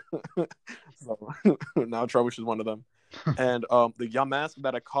 So now Trubbish is one of them. And the Yamask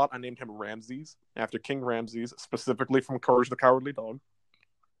that I caught, I named him Ramses after King Ramses, specifically from Courage the Cowardly Dog.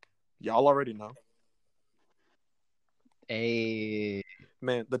 Y'all already know. A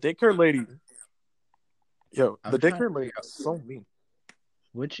Man, the daycare lady. Yo, I'm the trying to daycare lady figure out is so mean.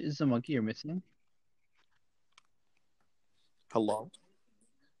 which is the monkey you're missing. Hello.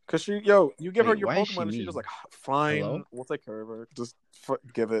 Cause you give her Wait, your why is she Pokemon and she's mean? just like, fine, Hello? we'll take care of her. Just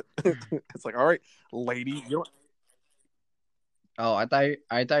give it. It's like, all right, lady. You know, Oh, I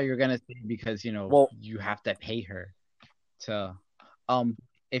thought you were gonna say because well, you have to pay her to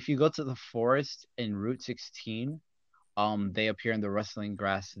if you go to the forest in Route 16, they appear in the rustling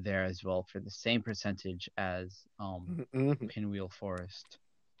grass there as well for the same percentage as Pinwheel Forest.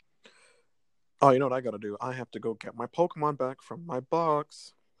 oh, you know what I gotta do? I have to go get my Pokemon back from my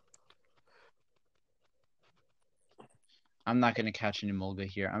box. I'm not gonna catch an Emolga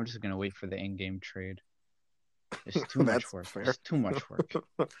here. I'm just gonna wait for the in-game trade. It's too much That's work. fair. It's too much work.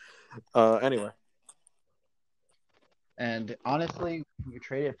 Anyway. And honestly, you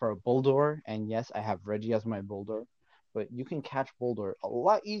trade it for a Bulldor, and yes, I have Reggie as my Bulldor, but you can catch Bulldor a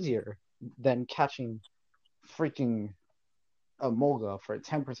lot easier than catching freaking a Molga for a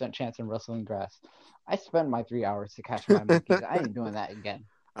 10% chance in rustling grass. I spent my 3 hours to catch my monkeys. I ain't doing that again.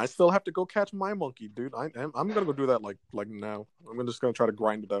 I still have to go catch my monkey, dude. I'm gonna go do that like now. I'm just gonna try to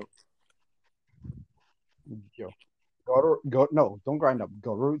grind it out. Yo, no, don't grind up.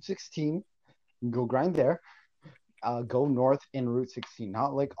 Go to Route 16, go grind there. Go north in Route 16,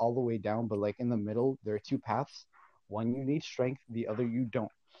 not like all the way down, but like in the middle. There are two paths. One you need strength, the other you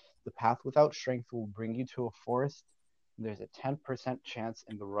don't. The path without strength will bring you to a forest. There's a 10% chance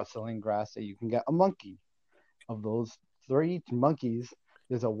in the rustling grass that you can get a monkey. Of those 3 monkeys,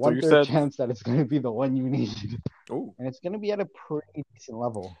 there's a So you 1/3 said, chance that it's going to be the one you need. oh, And it's going to be at a pretty decent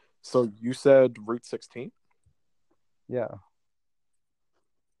level. so you said Route 16? Yeah.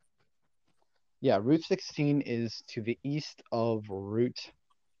 Yeah, Route 16 is to the east of Route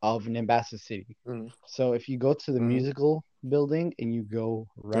of Nimbasa City. Mm-hmm. So if you go to the Mm-hmm. musical building and you go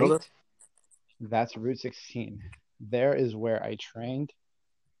right, Okay. that's Route 16. There is where I trained.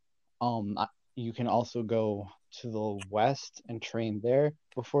 You can also go to the west and train there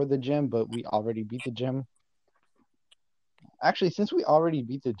before the gym, but we already beat the gym. Actually, since we already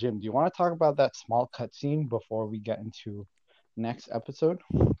beat the gym, do you want to talk about that small cutscene before we get into next episode?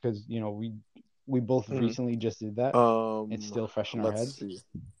 Because we both Mm-hmm. recently just did that. It's Um, still fresh in our let's heads. see.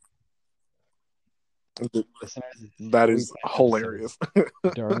 Listeners, That we is play an episode hilarious.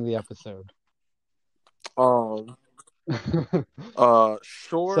 during the episode. um,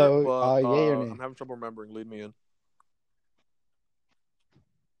 sure, So, but yay or I'm nay? having trouble remembering. Lead me in.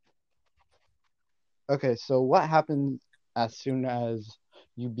 Okay, so what happens as soon as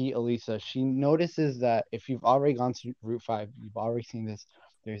you beat Elisa? She notices that if you've already gone to Route 5, you've already seen this.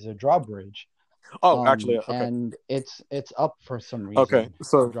 There's a drawbridge, Oh, actually, okay, and it's up for some okay. reason. The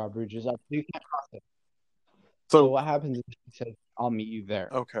So, drawbridge is up. You can't cross it. So so what happens is she says, "I'll meet you there,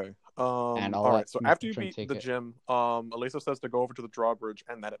 okay. and I'll All let right. So after Mr. you Shrimp beat take the it." gym, Elisa says to go over to the drawbridge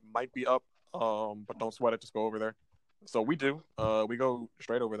and that it might be up. But don't sweat it. Just go over there. So we do. We go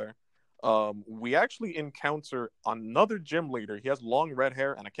straight over there. We actually encounter another gym leader. He has long red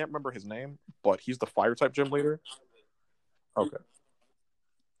hair, and I can't remember his name, but he's the fire type gym leader. Okay.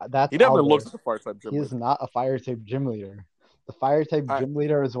 That's He definitely looks Alder. like a fire type He gym is leader. not a fire type gym leader. The fire type I, gym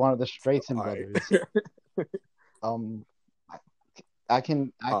leader is one of the Straighten I, brothers. Um, I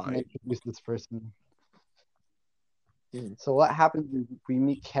can I. introduce this person. Mm. So what happens is we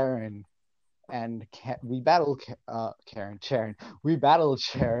meet Karen and we battle Karen. We battle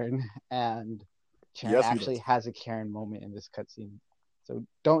Sharon, and Sharon Yes, he actually does. has a Karen moment in this cutscene. So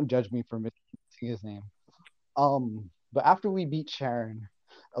don't judge me for missing his name. But after we beat Sharon,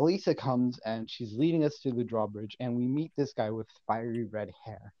 Elisa comes and she's leading us to the drawbridge, and we meet this guy with fiery red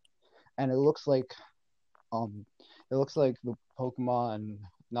hair, and um, it looks like the Pokemon,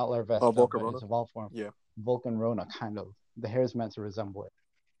 not Larvesta, but its Volcarona. evolved form, Yeah. Volcanrona, kind of. The hair is meant to resemble it.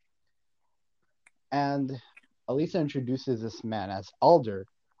 And Elisa introduces this man as Alder.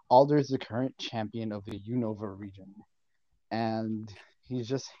 Alder is the current champion of the Unova region, and he's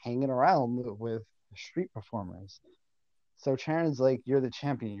just hanging around with street performers. So Charon's like, "You're the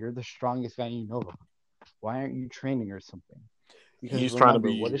champion. You're the strongest guy in Unova. Why aren't you training or something?" Because He's trying to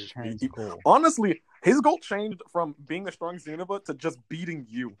remember, what is be. Charon's goal? Honestly, his goal changed from being the strongest Unova to just beating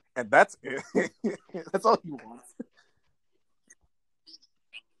you, and that's it. That's all he wants.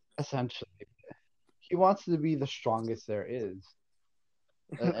 Essentially, he wants to be the strongest there is.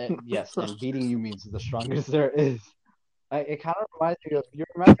 Yes, and beating you means the strongest there is. It kind of reminds me of, you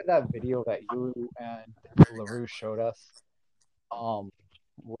remember that video that you and LaRue showed us, um,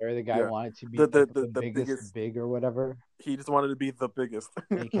 where the guy Yeah, wanted to be the like the the, the the biggest biggest. big or whatever, He just wanted to be the biggest.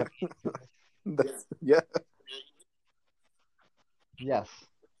 and he kept Yeah. yes.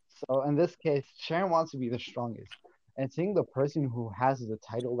 So in this case, Sharon wants to be the strongest, and seeing the person who has the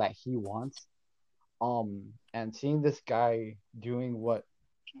title that he wants, and seeing this guy doing what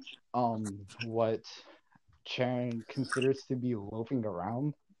Sharon considers to be loafing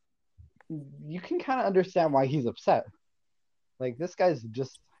around, you can kind of understand why he's upset. Like, this guy's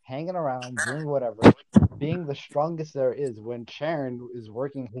just hanging around, doing whatever, being the strongest there is when Sharon is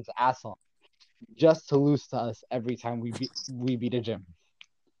working his ass off just to lose to us every time we beat a gym.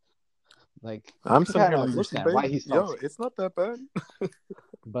 Like, you I'm can sitting kind here of like, listen, understand why babe, he's yo, salty. it's not that bad.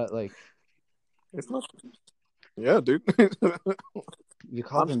 But like, It's not. Yeah, dude. you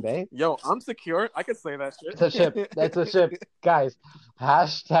called him babe? I'm secure. I could say that It's a ship. shit. That's a ship, guys.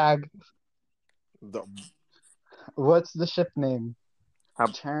 Hashtag. The- What's the ship name? how,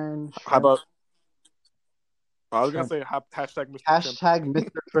 Sharon how Shrimp about? I was gonna Shrimp. say hashtag Mr. Chimp. Hashtag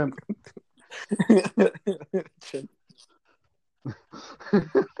Mr. Shrimp. Chimp.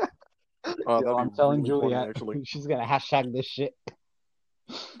 Yo, That'd be I'm telling really funny, Juliet, actually. she's gonna hashtag this shit.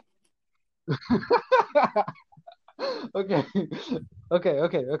 Okay,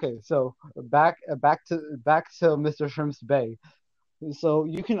 okay. So back to Mr. Shrimp's Bay. So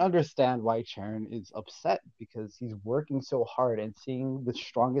you can understand why Charon is upset because he's working so hard and seeing the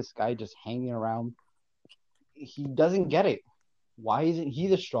strongest guy just hanging around. He doesn't get it. Why isn't he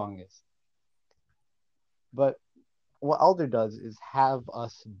the strongest? But what Alder does is have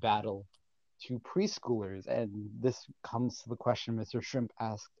us battle two preschoolers, and this comes to the question Mr. Shrimp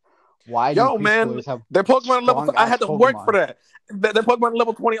asked: why do Yo, man, preschoolers have their Pokemon level. strong I ass had to work for Pokemon? that. Their Pokemon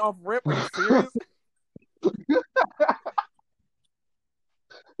level 20 off rip. Are you serious?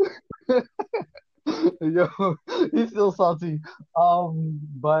 Yo, he's still salty.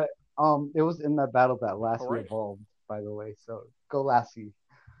 But it was in that battle that All Lassie right. evolved, by the way. So go Lassie.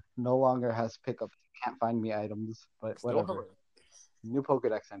 No longer has pickup. Can't find me items, but Still whatever. hello. New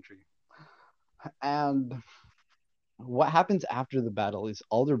Pokedex entry. And what happens after the battle is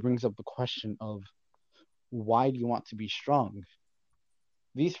Alder brings up the question of why do you want to be strong?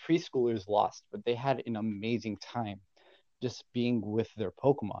 These preschoolers lost, but they had an amazing time just being with their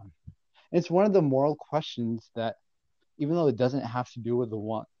Pokemon. It's one of the moral questions that, even though it doesn't have to do with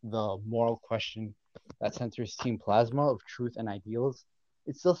the moral question that centers Team Plasma of truth and ideals,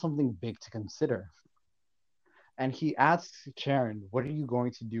 it's still something big to consider. And he asks Charon, "What are you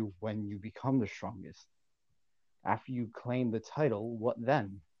going to do when you become the strongest? After you claim the title, what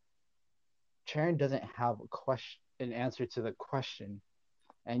then?" Charon doesn't have an answer to the question,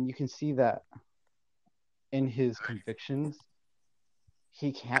 and you can see that in his convictions,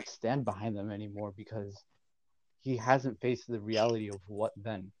 he can't stand behind them anymore because he hasn't faced the reality of what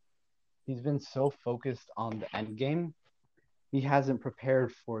then. He's been so focused on the end game, he hasn't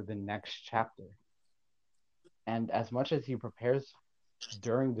prepared for the next chapter. And as much as he prepares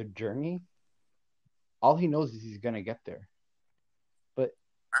during the journey, all he knows is he's going to get there. But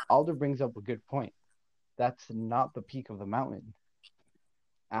Alder brings up a good point. That's not the peak of the mountain.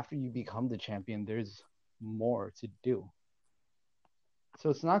 After you become the champion, there's more to do. So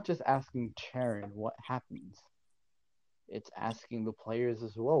it's not just asking Charon what happens, it's asking the players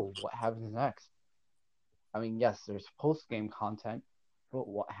as well what happens next. I mean, yes, there's post game content, but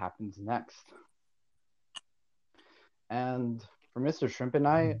what happens next? And for Mr. Shrimp and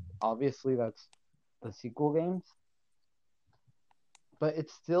I, obviously that's the sequel games, but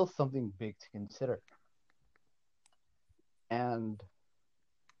it's still something big to consider. And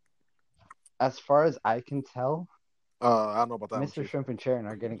as far as I can tell, I don't know about that one, Mr. Chief. Shrimp and Sharon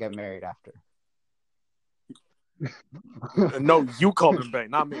are going to get married after. No, you called him Bay,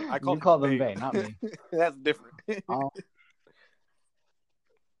 not me. I You called him call them Bay. Bay, not me. That's different. Um,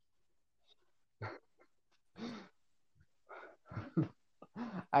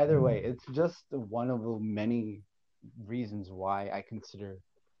 either way, it's just one of the many reasons why I consider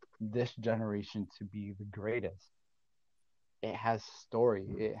this generation to be the greatest. It has story,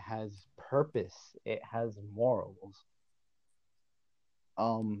 it has purpose, it has morals.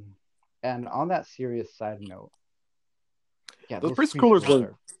 Um, and on that serious side note, yeah, Those those preschoolers preschoolers were,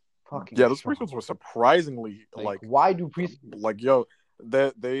 are fucking yeah, those strong. preschoolers were surprisingly Like, why do preschoolers? yo,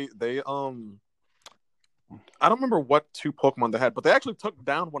 they I don't remember what two Pokemon they had, but they actually took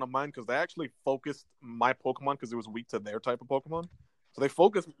down one of mine because they actually focused my Pokemon because it was weak to their type of Pokemon. So they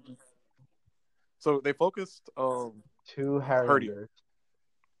focused. So they focused Two Herdier.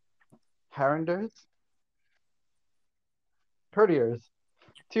 Harrenders. Harrenders? Herdiers.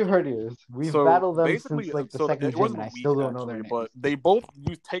 Two Herdiers. We've So battled them since basically, like the so second it gym, and wasn't I weak still don't know their actually, names. but they both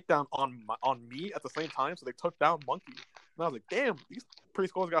used takedown on me at the same time. So they took down Monkey, and I was like, "Damn, these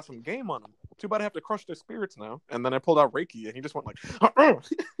preschoolers got some game on them. Too bad I have to crush their spirits now." And then I pulled out Reiki, and he just went like,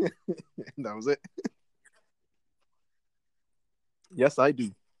 and that was it. Yes, I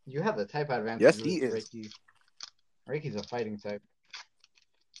do. You have the type advantage Yes, with he is. Reiki. Reiki's a fighting type.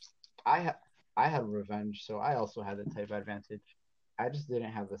 I ha- I had revenge, so I also had the type advantage. I just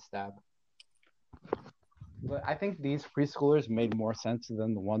didn't have the stab. But I think these preschoolers made more sense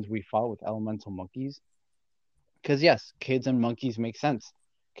than the ones we fought with elemental monkeys. Because yes, kids and monkeys make sense.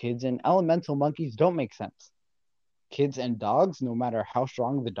 Kids and elemental monkeys don't make sense. Kids and dogs, no matter how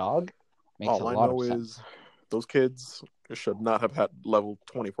strong the dog, makes a All I lot of know is sense. those kids should not have had level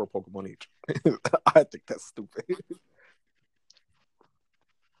 24 Pokemon each. I think that's stupid.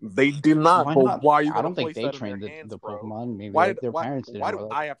 They did not. Why But not? why are you I gonna don't think place they that in their trained hands, the bro? Pokemon. Maybe like their parents Why didn't, do or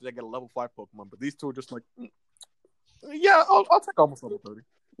like, I have to get a level 5 Pokemon? But these two are just like, yeah, I'll take almost level 30.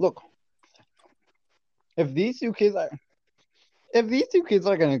 look, if these two kids are if these two kids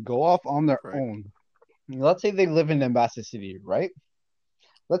are gonna go off on their Right. own, let's say they live in Ambassador City, right?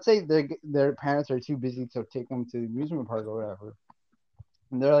 Let's say their parents are too busy to take them to the amusement park or whatever,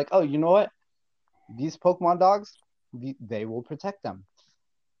 and they're like, oh, you know what? These Pokemon dogs, they will protect them.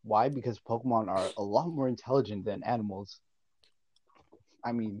 Why? Because Pokemon are a lot more intelligent than animals.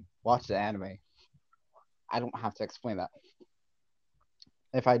 I mean, watch the anime. I don't have to explain that.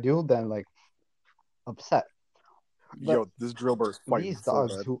 If I do, then like upset. But Yo, this drill bird is fighting these so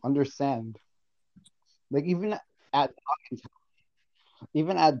dogs bad. who understand, like at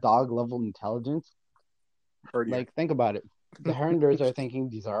even at dog level intelligence, Herdier. like think about it. The Hernders are thinking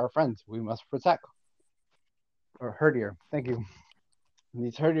these are our friends. We must protect. Or Herdier, thank you.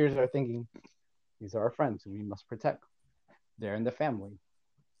 These Herdiers are thinking these are our friends. We must protect. They're in the family.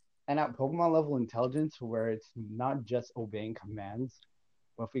 And at Pokemon level intelligence, where it's not just obeying commands,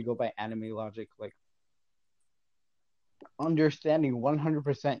 but if we go by anime logic, like understanding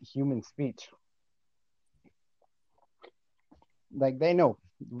 100% human speech, like they know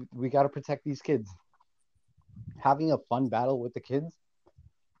we got to protect these kids. Having a fun battle with the kids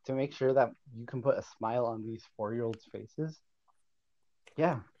to make sure that you can put a smile on these 4-year-olds' faces.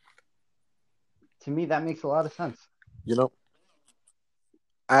 Yeah, to me that makes a lot of sense. You know,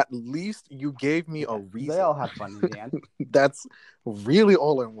 at least you gave me a Yeah, they reason. all have fun in the end. That's really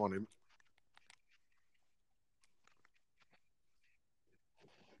all I wanted.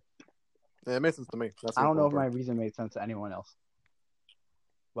 And it makes sense to me. That's I the don't know important if my part. reason made sense to anyone else,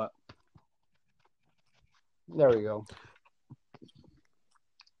 but there we go.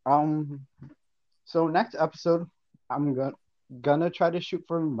 Um, so next episode, I'm gonna try to shoot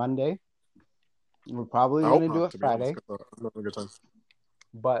for Monday. We're probably I hope gonna do not, it to be honest, Friday, because I'm having a good time.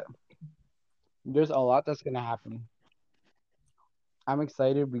 but there's a lot that's gonna happen. I'm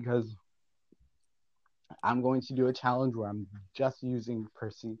excited because I'm going to do a challenge where I'm just using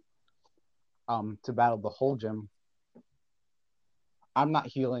Percy to battle the whole gym. I'm not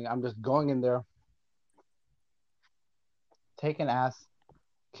healing. I'm just going in there, taking ass,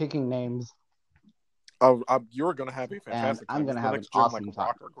 kicking names, You're gonna have a and fantastic I'm time. Isn't gonna the have an next gym like awesome time.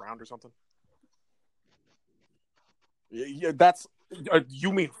 rock or ground or something? Yeah, that's.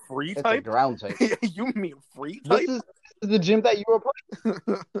 You mean free It's a type? ground type. You mean free This type? is, this is the gym that you replace.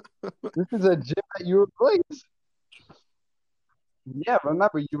 This is a gym that you replace. Yeah,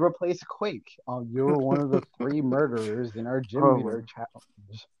 remember you replaced Quake. You were one of the 3 murderers in our gym Oh my. leader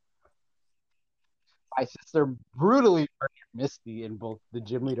challenge. My sister brutally murdered Misty in both the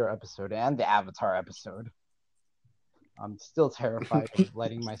gym leader episode and the Avatar episode. I'm still terrified of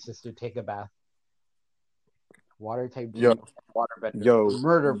letting my sister take a bath. Water type Yo, gym, waterbender, yo,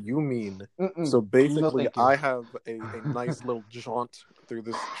 murder. you mean Mm-mm. so No, basically thank you. I have a nice little jaunt through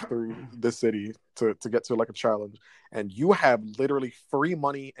this city to get to like a challenge, and you have literally free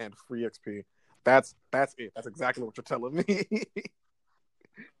money and free XP. That's it. That's exactly what you're telling me.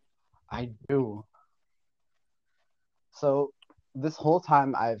 I do. So this whole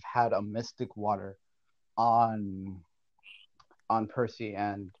time I've had a Mystic Water on Percy,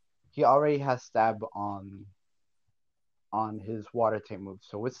 and he already has stab on his water type moves.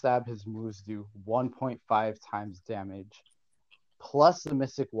 So with stab, his moves do 1.5 times damage, plus the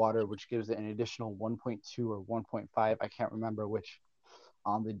Mystic Water, which gives it an additional 1.2 or 1.5. I can't remember which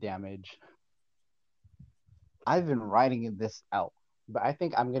on the damage. I've been writing this out, but I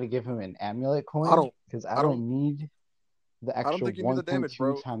think I'm gonna give him an amulet I coin don't because I I don't don't need the I don't extra think you need the damage, 1.2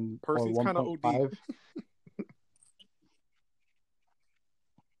 bro. times or Percy's kind of OD. 1.5.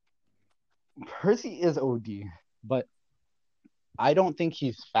 Percy is OD, but I don't think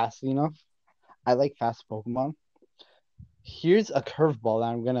he's fast enough. I like fast Pokemon. Here's a curveball that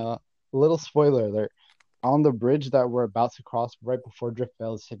I'm gonna little spoiler alert. On the bridge that we're about to cross right before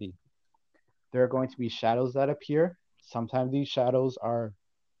Driftvale City, there are going to be shadows that appear. Sometimes these shadows are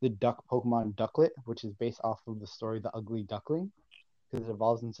the duck Pokemon Ducklet, which is based off of the story The Ugly Duckling, because it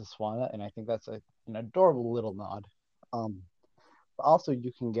evolves into Swanna, and I think that's an adorable little nod. But also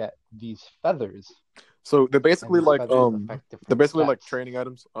you can get these feathers, So and these feathers affect they're different basically like stats. training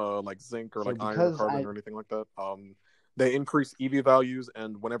items, like zinc or So like iron or because carbon I or anything like that. They increase EV values,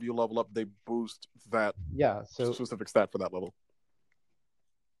 and whenever you level up, they boost that yeah, so specific stat for that level.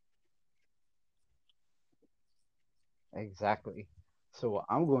 exactly. So what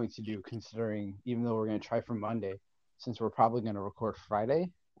I'm going to do, considering even though we're going to try for Monday, since we're probably going to record Friday,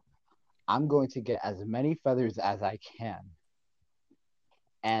 I'm going to get as many feathers as I can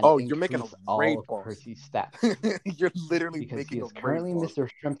and Oh, you're making a increase all raid of boss. Percy's stats You're literally because he making a is raid currently boss. Mr.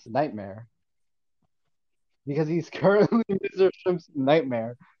 Shrimp's nightmare. Because he's currently Mr. Shrimp's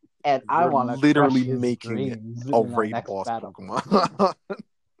nightmare, and I You're want to crush literally his making dreams a in our raid next boss battle. Pokemon.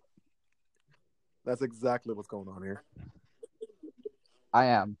 That's exactly what's going on here. I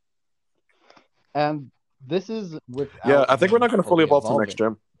am, and this is Yeah, without I think we're him not going to fully fully evolve to the next evolving.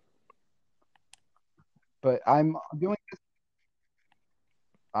 gym. But doing.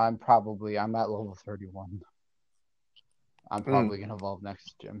 I'm at level 31. I'm Mm. probably gonna evolve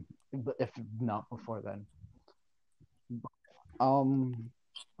next gym, but if not before then. Um,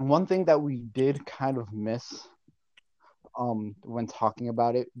 one thing that we did kind of miss when talking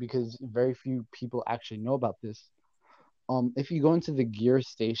about it, because very few people actually know about this. If you go into the gear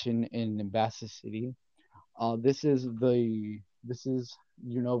station in Nebraska City, this is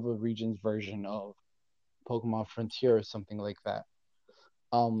Unova region's version of Pokemon Frontier or something like that.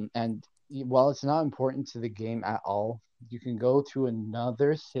 And while it's not important to the game at all, you can go to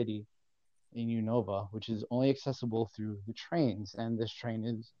another city in Unova, which is only accessible through the trains. And this train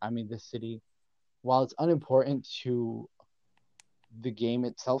is, I mean, this city, while it's unimportant to the game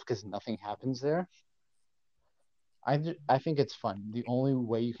itself because nothing happens there, I think it's fun. The only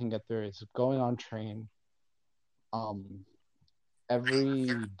way you can get there is going on train. Um, every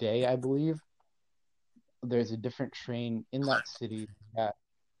day, I believe, there's a different train in that city that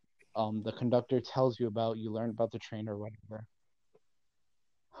the conductor tells you about. You learn about the train or whatever.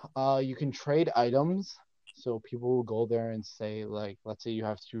 You can trade items. So people will go there and say, like, let's say you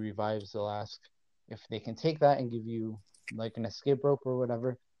have two revives, they'll ask if they can take that and give you like an escape rope or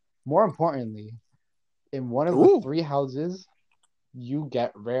whatever. More importantly, in one of the Ooh, three houses, you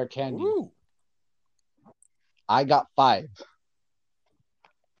get rare candy. ooh. I got 5.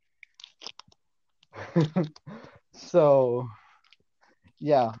 So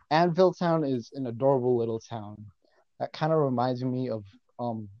yeah, Anvil Town is an adorable little town. That kind of reminds me of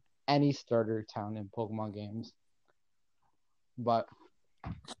um any starter town in Pokemon games. But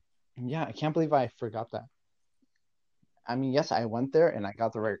yeah, I can't believe I forgot that. I mean, yes, I went there and I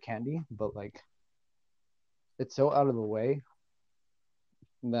got the rare candy, but like it's so out of the way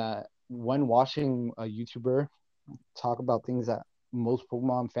that when watching a YouTuber talk about things that most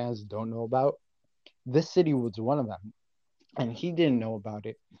Pokemon fans don't know about, this city was one of them. And he didn't know about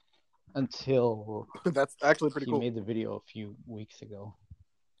it until That's actually pretty he cool. made the video a few weeks ago,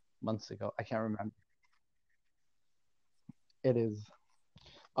 months ago. I can't remember. It is.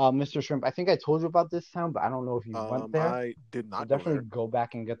 Mr. Shrimp, I think I told you about this town, but I don't know if you went there. I did So not go definitely there. go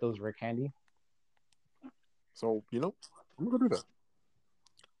back and get those rare candy. So, I'm going to do that.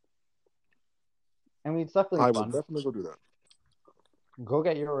 I mean, it's definitely I will fun. definitely go do that. Go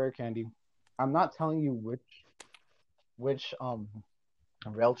get your rare candy. I'm not telling you which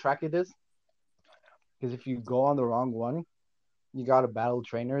rail track it is, because if you go on the wrong one, you gotta battle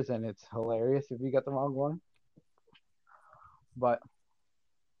trainers, and it's hilarious if you get the wrong one. But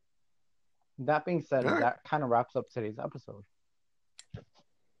that being said, All right. that kind of wraps up today's episode.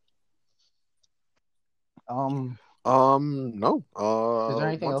 No. Is there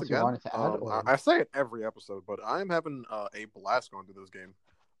anything Once else you again, wanted to add, or I say it every episode, but I'm having a blast going through this game.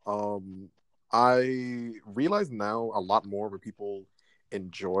 Um, I realize now a lot more where people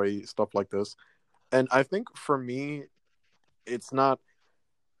enjoy stuff like this, and I think for me, it's not.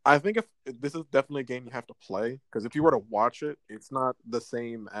 I think if this is definitely a game you have to play, because if you were to watch it, it's not the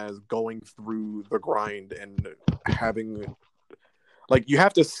same as going through the grind and having, like, you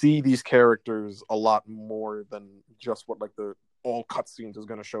have to see these characters a lot more than just what like the all cutscenes is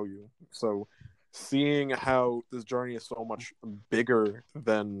going to show you. So seeing how this journey is so much bigger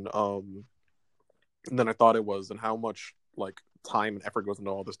than I thought it was, and how much like time and effort goes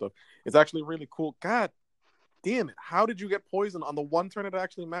into all this stuff, it's actually really cool. God damn it! How did you get poisoned on the one turn that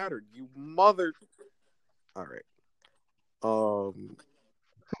actually mattered? You mother. All right. Um.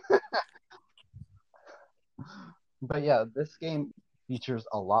 but yeah, this game features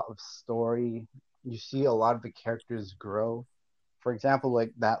a lot of story. You see a lot of the characters grow. For example,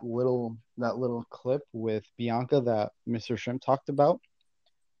 like that little clip with Bianca that Mr. Shrimp talked about.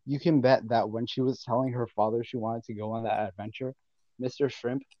 You can bet that when she was telling her father she wanted to go on that adventure, Mr.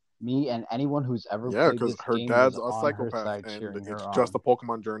 Shrimp, me, and anyone who's ever Yeah, played because this her game was dad's a on her psychopath, side and cheering it's her just on. a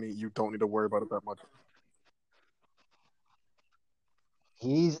Pokemon journey. You don't need to worry about it that much.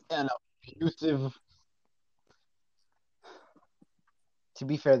 He's an abusive. To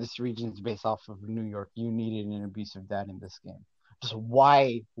be fair, this region is based off of New York. You needed an abusive dad in this game. Just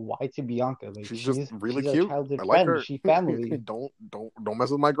why to Bianca? Like She's just really she's a cute. childhood I like friend. her. She family. Don't mess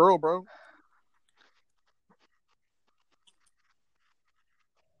with my girl, bro.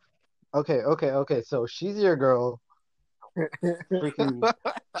 Okay. So she's your girl. Freaking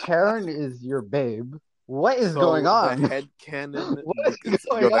Karen is your babe. What is going So the on? head cannon, What is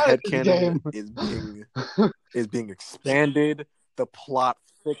going the on in head this cannon game? is being expanded. The plot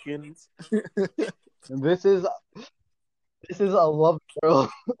thickens. This is a love girl,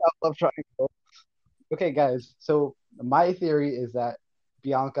 a love triangle. Okay, guys. So my theory is that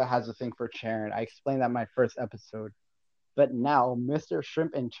Bianca has a thing for Sharon. I explained that in my first episode. But now Mr.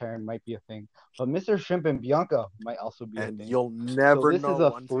 Shrimp and Sharon might be a thing. But Mr. Shrimp and Bianca might also be a And thing. you'll So never this is a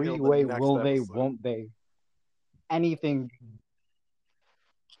know until the three-way next will they, episode. won't they? Anything.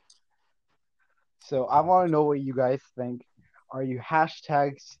 So I want to know what you guys think. Are you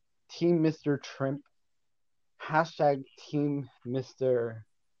hashtags Team Mr. Shrimp? Hashtag Team Mr.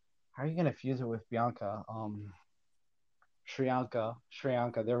 How are you gonna fuse it with Bianca? Shriyanka.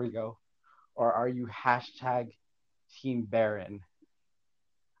 There we go. Or are you hashtag Team Baron?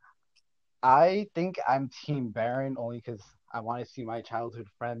 I think I'm Team Baron only because I want to see my childhood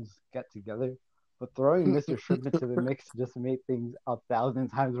friends get together. But throwing Mr. Shrimp into the mix just made things 1,000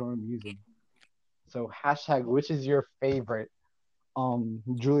 times more amusing. So hashtag which is your favorite?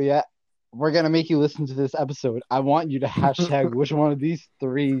 Juliet, we're gonna make you listen to this episode. I want you to hashtag which one of these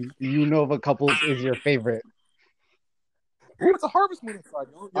three Unova couples is your favorite. Ooh, it's a harvest moon inside.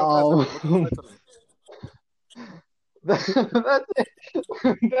 Yo, guys, Um, everyone, look inside today. that's it.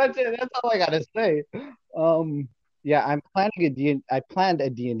 That's it. That's all I gotta say. Um, yeah, I planned a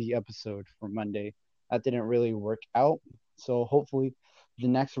D&D episode for Monday. That didn't really work out. So hopefully the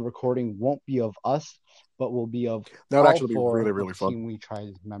next recording won't be of us, but will be of That would all actually be four really, of really fun. Team We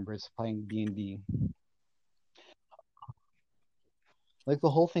Tried members playing D&D. Like the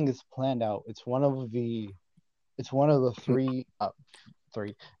whole thing is planned out. It's one of the three. It's one of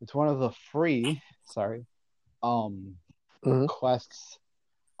the free, sorry, um Mm-hmm. quests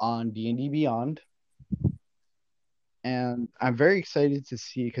on D&D Beyond. And I'm very excited to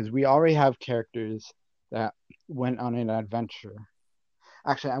see because we already have characters that went on an adventure.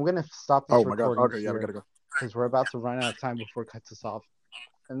 Actually, I'm gonna stop this Oh my god. recording Okay, yeah, we here gotta go. because we're about to run out of time before it cuts us off.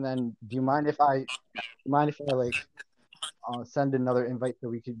 And then, do you mind if I like send another invite so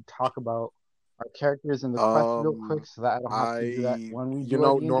we could talk about our characters in the quest real quick, so that I don't have to do that when we do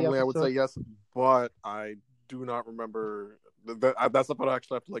our D&D Normally I would say episode? yes, but I do not remember. That's the part I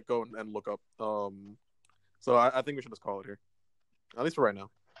actually have to like go and look up. So I think we should just call it here, at least for right now.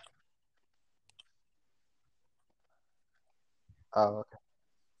 Oh, okay.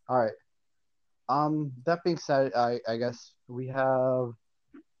 All right. That being said, I guess we have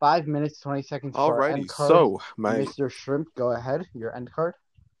 5 minutes, 20 seconds for our Alrighty, end card. so my Mr. Shrimp, go ahead. Your end card.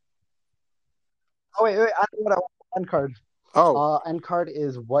 Oh wait, I know what I want. End card. oh, End card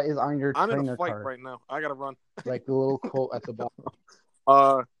is what is on your I'm in a trainer fight card, right now. I gotta run. like the little quote at the bottom.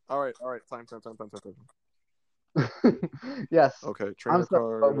 All right. Time. Yes, Okay, I'm trainer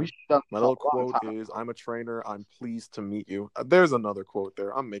sorry, but we card. should have done My this a little long quote time is, ago. "I'm a trainer. I'm pleased to meet you." There's another quote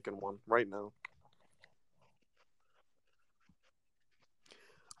there. I'm making one right now.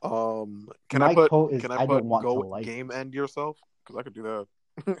 Can I My put quote is, can I "I don't put want to go like game you." end yourself? Because I could do that.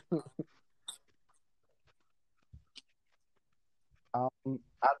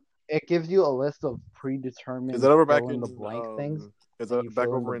 I- it gives you a list of Is predetermined that over back fill in the in blank things, is and that you back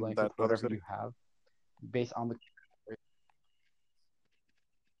fill in the over in blank with that other whatever city? you have based on the category.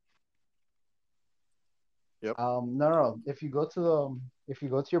 Yep. No. If you go to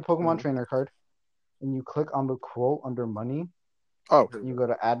your Pokemon Hmm. trainer card and you click on the quote under money, Oh, here we you go.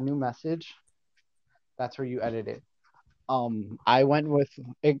 go to add new message. That's where you edit it. I went with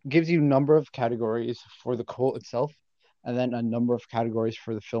it gives you number of categories for the quote itself, and then a number of categories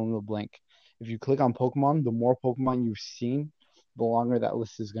for the fill in the blank. If you click on Pokemon, the more Pokemon you've seen, the longer that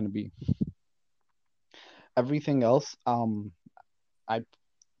list is going to be. Everything else, I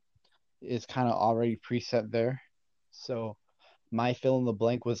is kind of already preset there. So my fill in the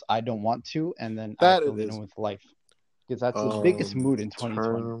blank was I don't want to, and then I That it filled it in is. with life because that's the biggest mood in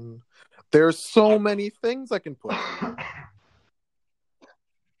 2020. Turn. There's so many things I can put.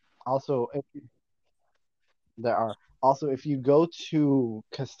 Also, there are also if you go to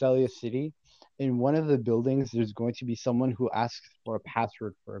Castelia City, in one of the buildings, there's going to be someone who asks for a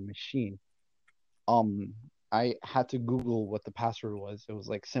password for a machine. Um, I had to Google what the password was. It was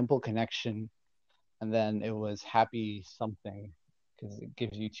like simple connection, and then it was happy something because it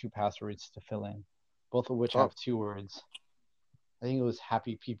gives you two passwords to fill in, both of which Oh, have two words. I think it was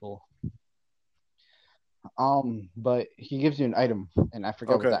happy people. But he gives you an item, and I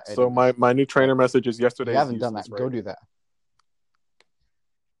forget what okay. that So item is. my new But trainer message is if you yesterday's haven't done useless, that, right? go do that.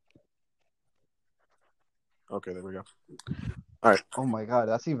 Okay, there we go. All right. Oh my god,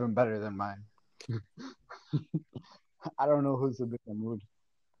 that's even better than mine. I don't know who's a bit in the mood.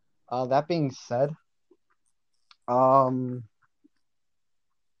 That being said, um,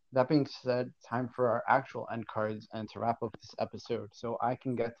 time for our actual end cards and to wrap up this episode, so I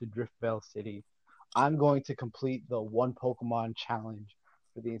can get to Driftvale City. I'm going to complete the one Pokemon challenge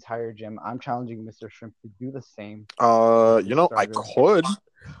for the entire gym. I'm challenging Mr. Shrimp to do the same as the I starter could.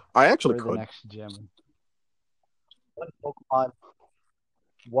 I actually for the could. next gym.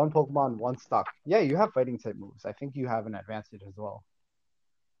 One Pokemon, one stock. Yeah, you have fighting type moves. I think you have an advantage as well.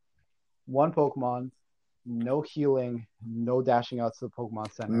 One Pokemon, no healing, no dashing out to the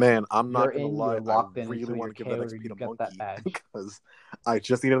Pokemon Center. Man, I'm You're not gonna in, you're lie. I locked in really until want you're to give that KO'd or XP you to get that Monkey badge. because I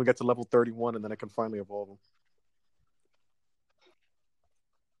just need him to get to level 31 and then I can finally evolve him.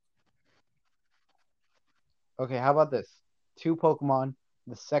 Okay, how about this? Two Pokemon,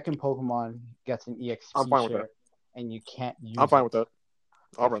 the second Pokemon gets an I'm EXP fine with that. share, and you can't I'm use fine it. with that.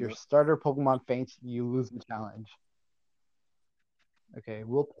 I'll If run your that. starter Pokemon faints, you lose the challenge. Okay,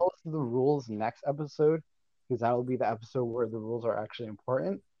 we'll post the rules next episode because that will be the episode where the rules are actually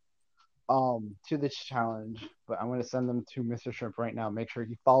important. To this challenge, but I'm gonna send them to Mr. Shrimp right now. Make sure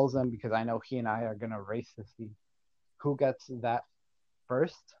he follows them because I know he and I are gonna race to see who gets that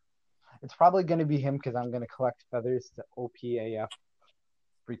first. It's probably gonna be him because I'm gonna collect feathers to OPAF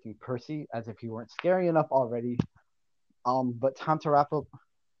freaking Percy as if he weren't scary enough already. But time to wrap up.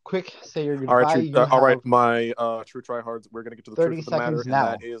 Quick, say your All right, goodbye. You all right, have my true tryhards. We're gonna get to the 30 truth of the matter, seconds and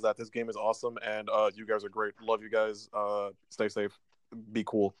that now. is that this game is awesome, and you guys are great. Love you guys. Stay safe. Be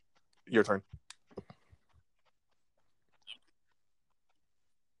cool. Your turn.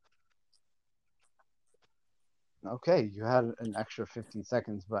 Okay, you had an extra 15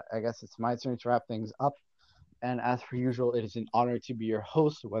 seconds, but I guess it's my turn to wrap things up. And as per usual, it is an honor to be your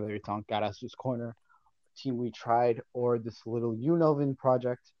host, whether it's on Garasu's Corner, Team We Tried, or this little Unovan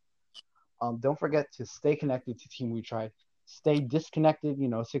project. Don't forget to stay connected to Team We Tried. Stay disconnected,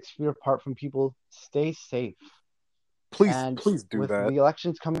 6 feet apart from people. Stay safe. Please, And please do with that. the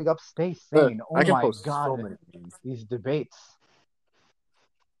elections coming up, stay sane. I Oh can my post so God, many memes. these debates.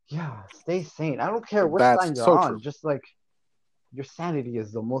 Yeah, stay sane. I don't care which That's side you're so on. true. Just like your sanity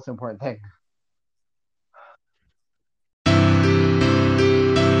is the most important thing.